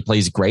Koskinen and he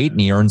plays great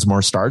and he earns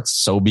more starts,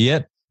 so be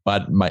it.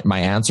 But my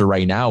answer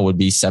right now would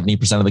be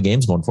 70% of the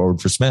games going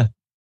forward for Smith.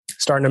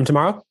 Starting him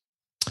tomorrow?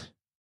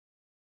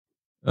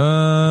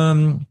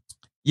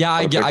 Yeah,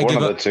 I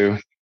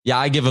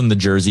give him the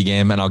Jersey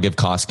game, and I'll give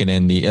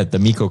Koskinen the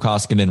Mikko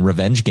Koskinen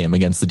revenge game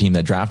against the team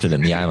that drafted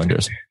him, the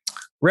Islanders.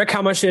 Rick,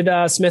 how much should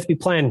Smith be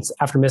playing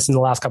after missing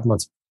the last couple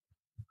months?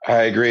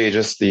 I agree.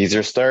 Just the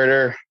easier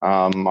starter.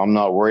 I'm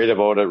not worried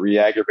about it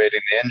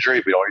re-aggravating the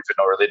injury. We don't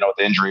even really know what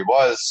the injury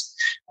was.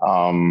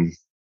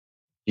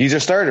 He's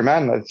your starter,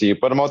 man. You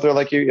put him out there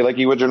like you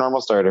would your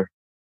normal starter.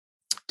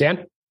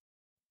 Dan?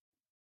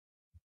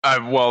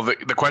 Well,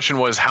 the question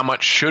was, how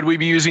much should we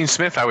be using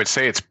Smith? I would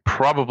say it's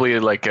probably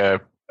like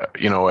a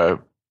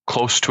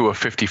close to a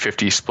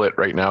 50-50 split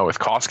right now with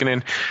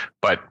Koskinen.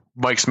 But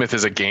Mike Smith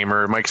is a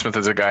gamer. Mike Smith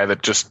is a guy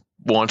that just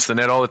wants the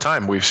net all the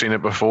time. We've seen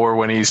it before.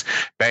 When he's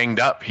banged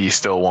up, he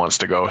still wants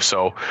to go.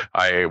 So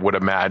I would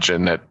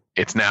imagine that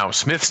it's now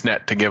Smith's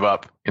net to give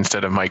up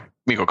instead of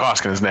Mikko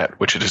Koskinen's net,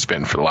 which it has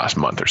been for the last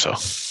month or so.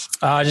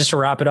 Just to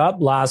wrap it up,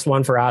 last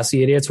one for Ask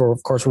the Idiots. We're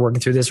working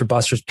through this for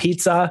Buster's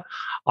Pizza.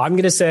 I'm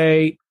going to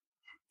say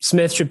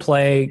Smith should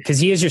play, because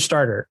he is your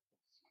starter,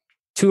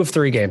 2 of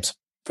 3 games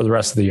for the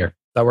rest of the year.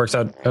 That works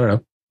out, I don't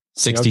know,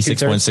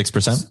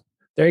 66.6%.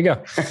 There you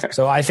go.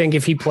 So I think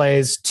if he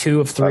plays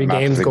 2 of 3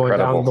 games going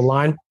down the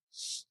line,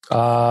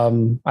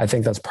 I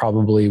think that's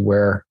probably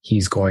where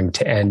he's going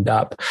to end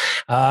up.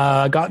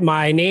 Got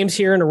my names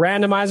here in a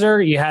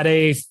randomizer. You had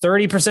a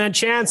 30%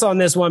 chance on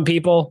this one,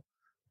 people.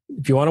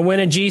 If you want to win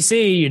a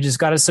GC, you just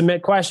got to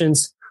submit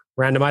questions.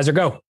 Randomizer,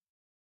 go.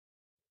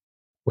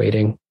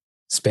 Waiting,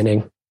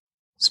 spinning.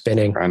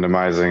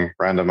 Randomizing.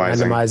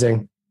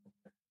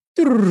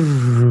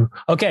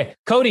 Okay,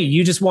 Cody,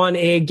 you just won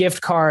a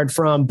gift card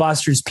from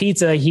Buster's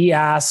Pizza. He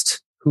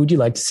asked, who would you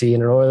like to see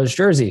in an Oilers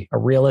jersey? A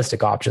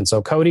realistic option.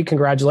 So Cody,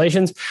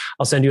 congratulations.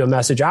 I'll send you a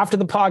message after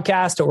the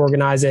podcast to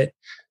organize it.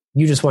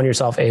 You just won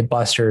yourself a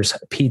Buster's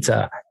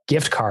Pizza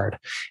gift card.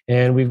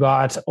 And we've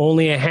got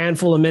only a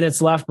handful of minutes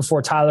left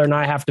before Tyler and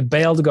I have to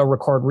bail to go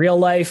record Real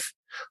Life.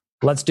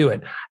 Let's do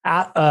it.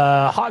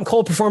 Hot and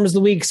Cold Performers of the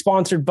Week,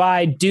 sponsored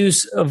by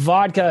Deuce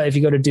Vodka. If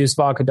you go to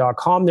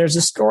deucevodka.com, there's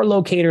a store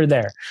locator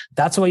there.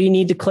 That's what you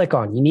need to click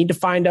on. You need to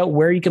find out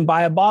where you can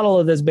buy a bottle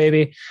of this,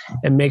 baby,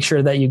 and make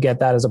sure that you get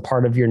that as a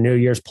part of your New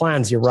Year's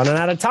plans. You're running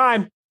out of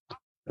time.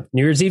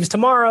 New Year's Eve's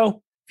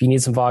tomorrow. If you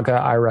need some vodka,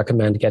 I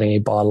recommend getting a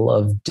bottle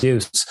of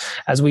Deuce.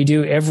 As we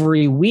do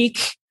every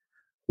week,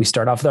 we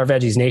start off with our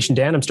Veggies Nation.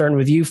 Dan, I'm starting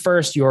with you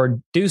first. Your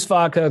Deuce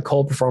Vodka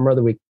Cold Performer of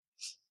the Week.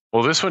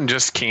 Well, this one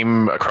just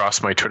came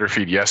across my Twitter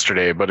feed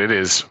yesterday, but it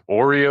is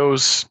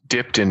Oreos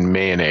dipped in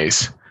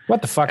mayonnaise.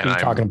 What the fuck are you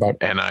talking about?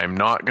 And I'm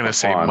not going to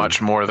say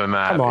much more than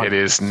that. It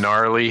is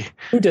gnarly.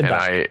 Who did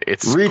that?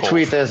 It's retweet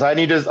cold. This. I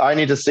need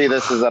to see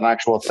this as an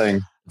actual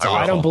thing.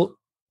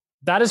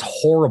 That is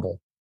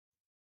horrible.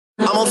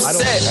 I'm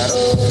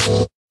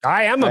upset.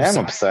 I am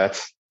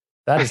upset.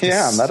 That is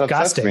disgusting. That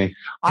upsets me.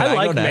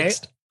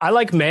 I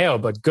like mayo,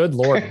 but good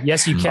Lord.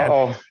 Yes, you can.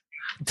 Uh-oh.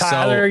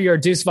 Tyler, your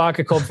Deuce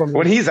Vodka Cold from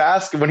when he's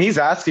asking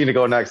to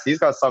go next, he's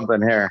got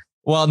something here.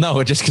 Well,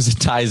 no, just because it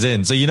ties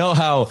in. So you know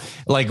how,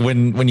 like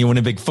when you win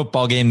a big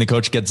football game, the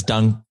coach gets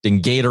dunked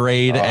in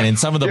Gatorade, and in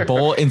some of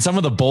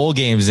the bowl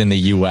games in the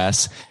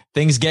U.S.,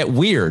 things get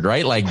weird,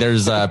 right? Like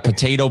there's a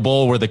potato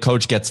bowl where the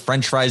coach gets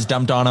French fries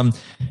dumped on him.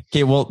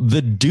 Okay, well,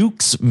 the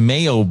Duke's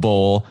Mayo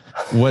Bowl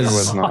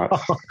was not.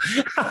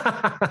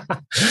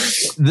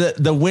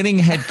 the winning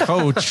head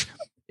coach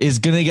is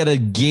going to get a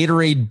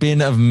Gatorade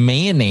bin of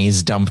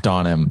mayonnaise dumped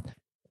on him.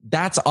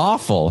 That's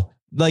awful.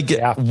 Like,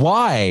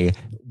 why?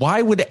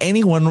 Why would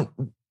anyone?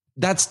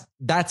 That's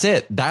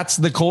it. That's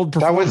the cold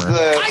performer.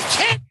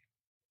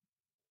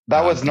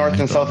 That was North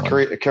and South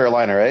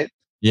Carolina, right?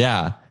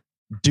 Yeah.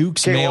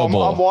 Duke's Mayo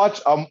Bowl. I'm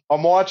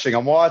watching.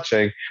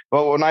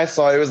 But when I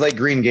saw it was like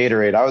green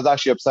Gatorade, I was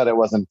actually upset it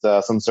wasn't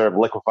some sort of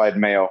liquefied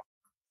mayo.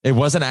 It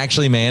wasn't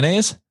actually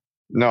mayonnaise?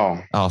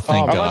 No. Oh,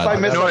 thank God.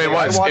 No,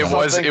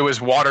 it was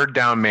watered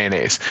down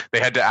mayonnaise. They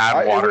had to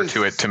add water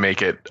to it to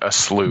make it a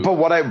slough.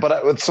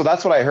 So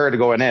that's what I heard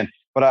going in.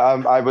 But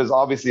I was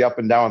obviously up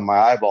and down with my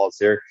eyeballs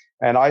here,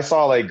 and I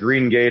saw like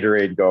green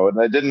Gatorade go, and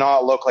it did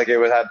not look like it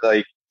had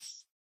like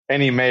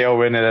any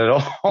mayo in it at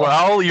all.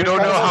 Well, you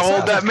don't know how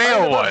old that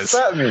mayo was.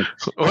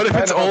 What if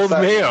it's old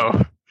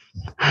mayo?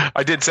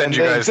 I did send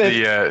you guys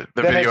the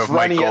video of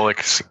Mike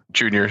Golick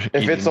Jr.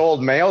 If it's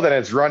old mayo, then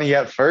it's runny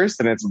at first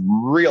and it's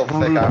real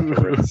thick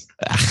afterwards.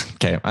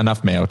 Okay,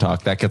 enough mayo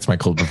talk. That gets my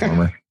cold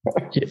performer.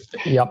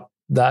 Yep.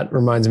 That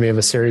reminds me of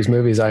a series of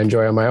movies I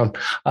enjoy on my own.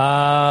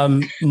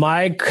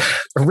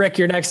 Rick,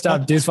 you're next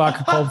up. Deuce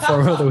Vodka Cold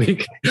Performer of the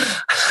Week.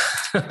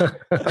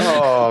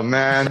 Oh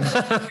man.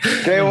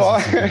 Okay,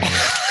 well,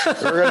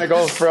 we're gonna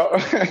go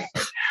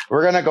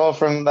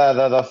from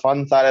the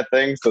fun side of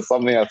things to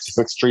something that's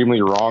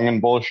extremely wrong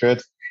and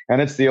bullshit. And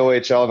it's the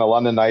OHL and the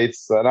London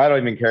Knights. And I don't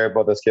even care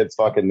about this kid's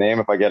fucking name.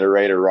 If I get it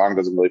right or wrong,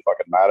 doesn't really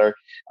fucking matter.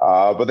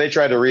 But they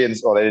tried to they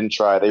didn't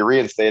try. They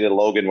reinstated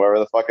Logan, whatever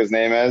the fuck his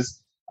name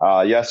is,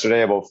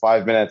 yesterday, about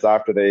 5 minutes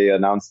after they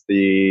announced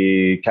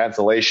the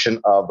cancellation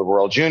of the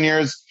World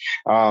Juniors.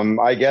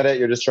 I get it.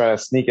 You're just trying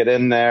to sneak it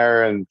in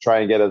there and try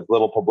and get as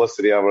little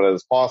publicity of it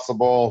as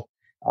possible.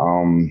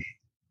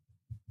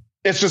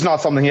 It's just not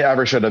something he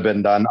ever should have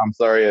been done. I'm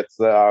sorry. It's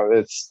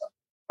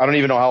I don't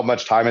even know how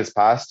much time has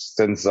passed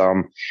since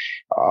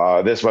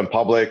this went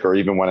public or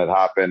even when it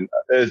happened.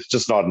 It's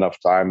just not enough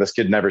time. This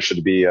kid never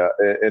should be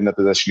in the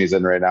position he's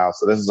in right now.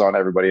 So this is on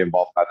everybody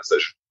involved in that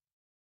decision.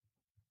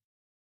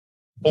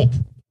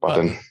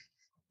 Button.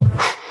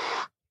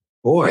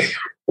 Boy,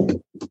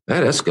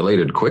 that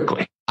escalated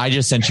quickly. I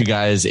just sent you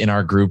guys in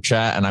our group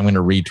chat, and I'm going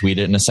to retweet it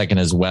in a second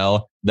as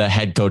well. The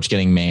head coach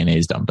getting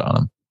mayonnaise dumped on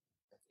him.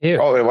 Ew.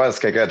 Oh, it was.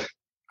 Okay, good.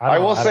 I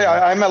will say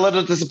I'm a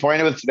little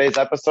disappointed with today's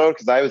episode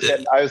because I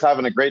was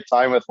having a great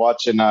time with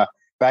watching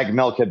Bag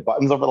Milk hit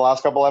buttons over the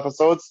last couple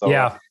episodes. So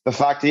yeah, the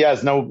fact he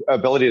has no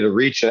ability to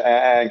reach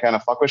and kind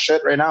of fuck with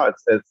shit right now,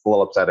 it's a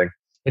little upsetting.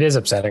 It is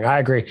upsetting. I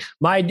agree.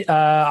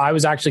 I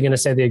was actually going to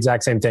say the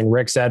exact same thing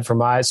Rick said for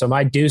my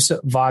Deuce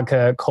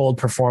Vodka cold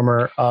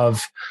performer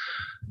of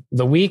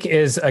the week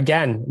is,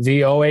 again,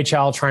 the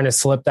OHL trying to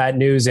slip that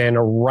news in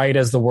right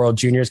as the World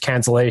Juniors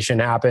cancellation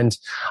happened.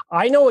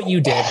 I know what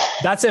you did.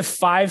 That's a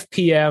 5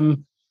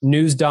 p.m.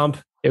 news dump.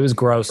 It was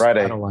gross.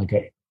 Friday. I don't like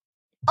it.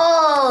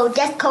 Oh,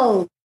 that's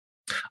cold.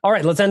 All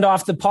right, let's end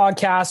off the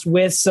podcast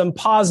with some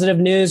positive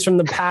news from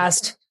the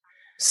past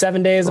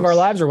 7 days of our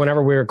lives, or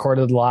whenever we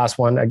recorded the last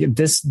one.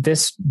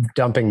 This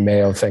dumping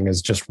mayo thing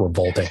is just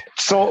revolting.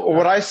 So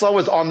what I saw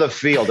was on the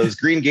field. It was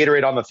green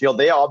Gatorade on the field.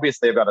 They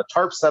obviously have got a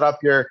tarp set up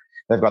here.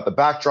 They've got the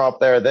backdrop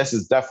there. This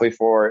is definitely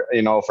for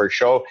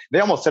show. They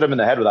almost hit him in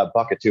the head with that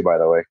bucket too, by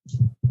the way.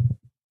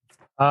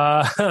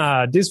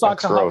 Deuce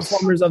Vodka Hot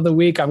Performers of the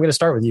Week. I'm going to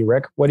start with you,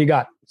 Rick. What do you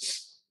got?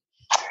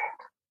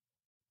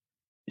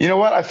 You know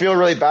what? I feel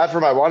really bad for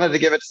him. I wanted to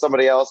give it to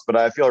somebody else, but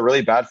I feel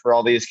really bad for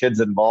all these kids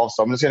involved.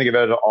 So I'm just going to give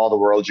it to all the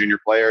World Junior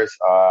players.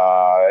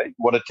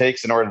 What it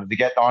takes in order to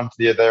get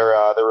onto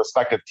their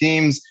respective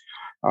teams.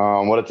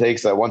 What it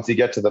takes once you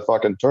get to the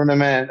fucking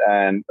tournament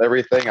and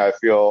everything. I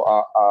feel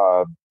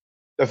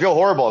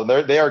horrible.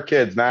 They are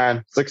kids,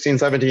 man. 16,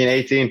 17,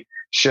 18.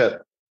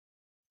 Shit.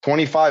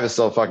 25 is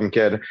still a fucking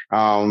kid.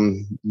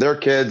 They're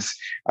kids.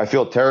 I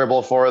feel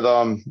terrible for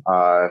them.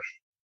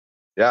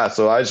 Yeah,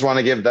 so I just want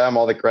to give them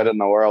all the credit in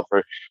the world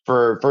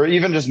for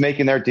even just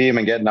making their team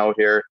and getting out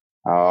here.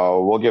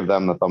 We'll give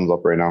them the thumbs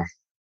up right now.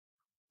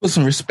 Put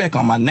some respect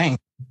on my name.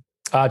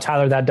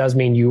 Tyler, that does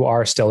mean you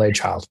are still a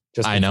child.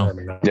 Just I know.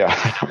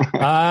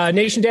 Yeah.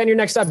 Nation Dan, you're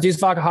next up. Deuce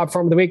Vodka Hot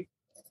Performer of the Week.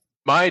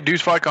 My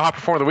Deuce Vodka Hot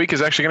Performer of the Week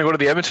is actually going to go to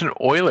the Edmonton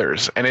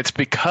Oilers, and it's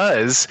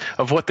because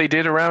of what they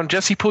did around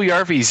Jesse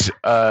Puljujarvi's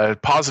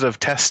positive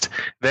test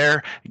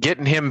there,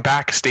 getting him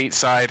back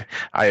stateside.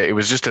 It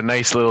was just a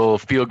nice little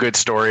feel-good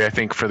story, I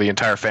think, for the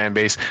entire fan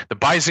base. The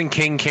Bison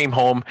King came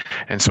home,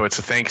 and so it's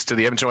a thanks to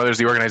the Edmonton Oilers,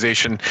 the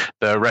organization,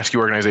 the rescue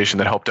organization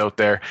that helped out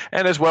there,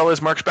 and as well as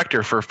Mark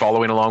Spector for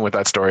following along with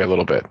that story a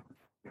little bit.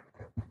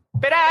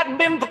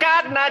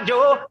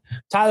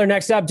 Tyler,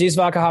 next up, Deuce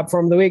Vodka Hot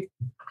Performer of the Week.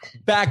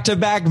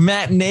 Back-to-back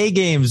matinee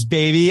games,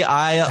 baby.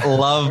 I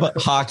love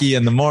hockey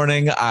in the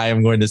morning. I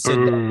am going to sit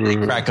down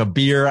and crack a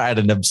beer at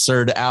an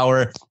absurd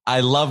hour.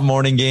 I love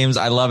morning games.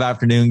 I love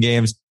afternoon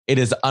games. It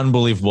is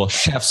unbelievable.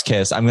 Chef's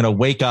kiss. I'm going to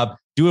wake up,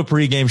 do a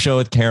pregame show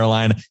with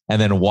Caroline,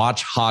 and then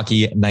watch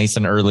hockey nice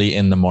and early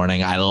in the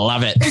morning. I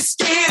love it. It's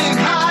getting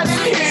hot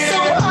in here.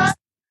 So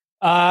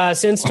hot.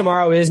 Since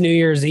tomorrow is New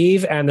Year's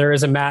Eve and there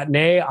is a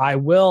matinee, I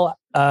will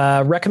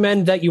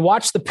recommend that you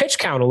watch the pitch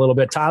count a little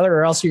bit, Tyler,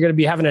 or else you're going to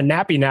be having a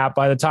nappy nap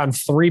by the time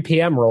 3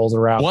 p.m. rolls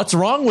around. What's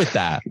wrong with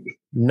that?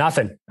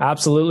 Nothing.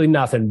 Absolutely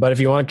nothing. But if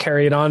you want to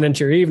carry it on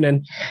into your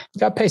evening, you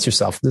got to pace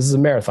yourself. This is a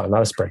marathon,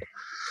 not a sprint.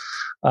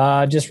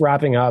 Just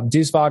wrapping up.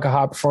 Deuce Vodka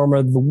Hot Performer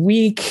of the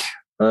Week.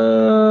 You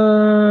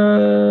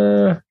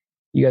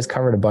guys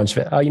covered a bunch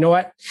of it. You know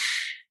what?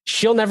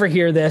 She'll never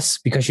hear this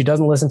because she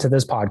doesn't listen to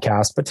this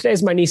podcast, but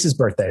today's my niece's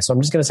birthday. So I'm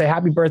just going to say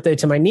happy birthday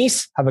to my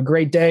niece. Have a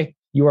great day.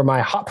 You are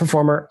my hot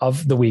performer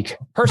of the week.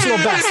 Personal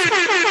best.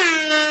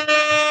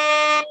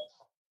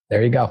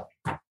 There you go.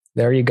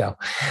 There you go.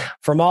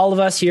 From all of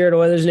us here at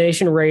Oilers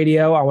Nation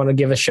Radio, I want to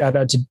give a shout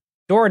out to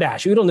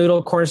DoorDash, Oodle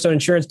Noodle, Cornerstone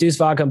Insurance, Deuce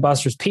Vodka, and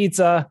Buster's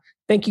Pizza.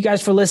 Thank you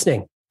guys for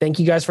listening. Thank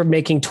you guys for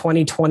making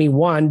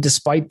 2021,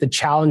 despite the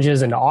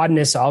challenges and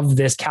oddness of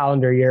this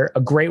calendar year,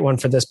 a great one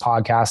for this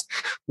podcast.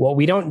 What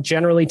we don't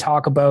generally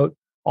talk about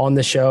on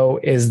the show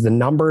is the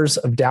numbers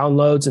of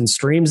downloads and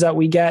streams that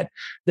we get.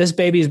 This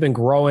baby has been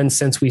growing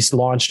since we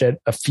launched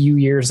it a few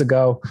years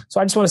ago.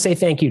 So I just want to say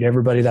thank you to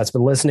everybody that's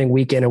been listening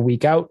week in and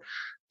week out.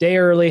 Day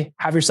early.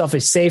 Have yourself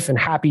a safe and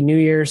happy New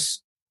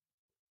Year's.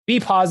 be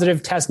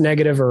positive, test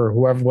negative, or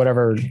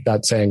whatever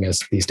that saying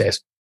is these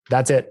days.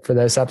 That's it for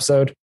this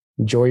episode.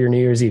 Enjoy your New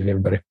Year's Eve,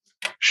 everybody.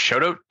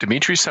 Shout out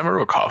Dmitry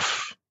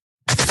Samarokov.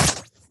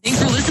 Thanks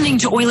for listening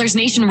to Oilers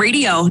Nation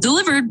Radio,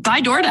 delivered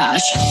by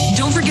DoorDash.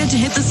 Don't forget to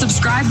hit the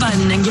subscribe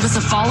button and give us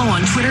a follow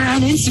on Twitter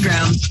and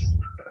Instagram.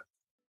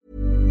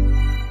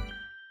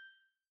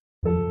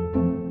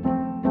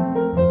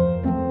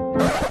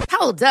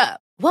 Hold up.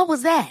 What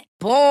was that?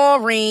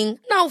 Boring.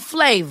 No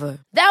flavor.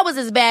 That was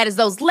as bad as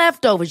those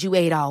leftovers you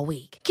ate all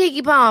week.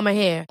 Keke Palmer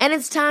here, and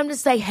it's time to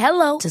say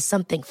hello to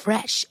something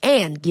fresh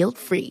and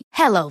guilt-free.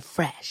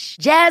 HelloFresh.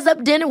 Jazz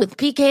up dinner with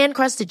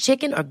pecan-crusted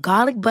chicken or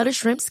garlic butter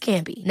shrimp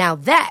scampi. Now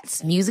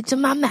that's music to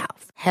my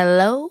mouth.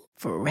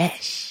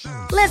 HelloFresh.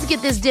 Let's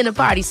get this dinner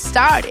party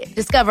started.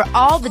 Discover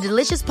all the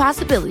delicious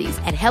possibilities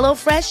at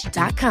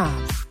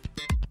HelloFresh.com.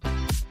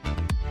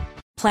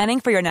 Planning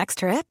for your next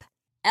trip?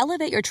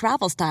 Elevate your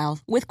travel style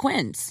with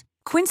Quince.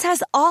 Quince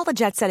has all the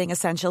jet-setting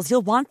essentials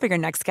you'll want for your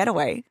next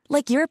getaway,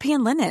 like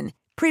European linen,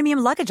 premium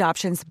luggage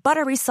options,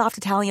 buttery soft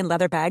Italian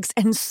leather bags,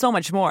 and so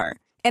much more.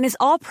 And is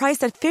all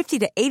priced at 50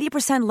 to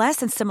 80% less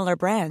than similar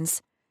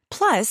brands.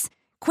 Plus,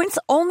 Quince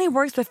only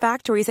works with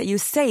factories that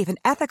use safe and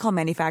ethical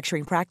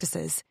manufacturing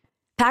practices.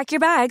 Pack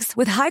your bags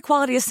with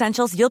high-quality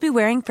essentials you'll be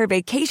wearing for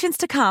vacations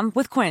to come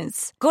with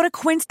Quince. Go to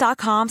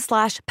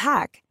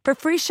quince.com/pack for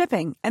free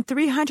shipping and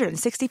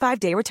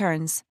 365-day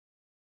returns.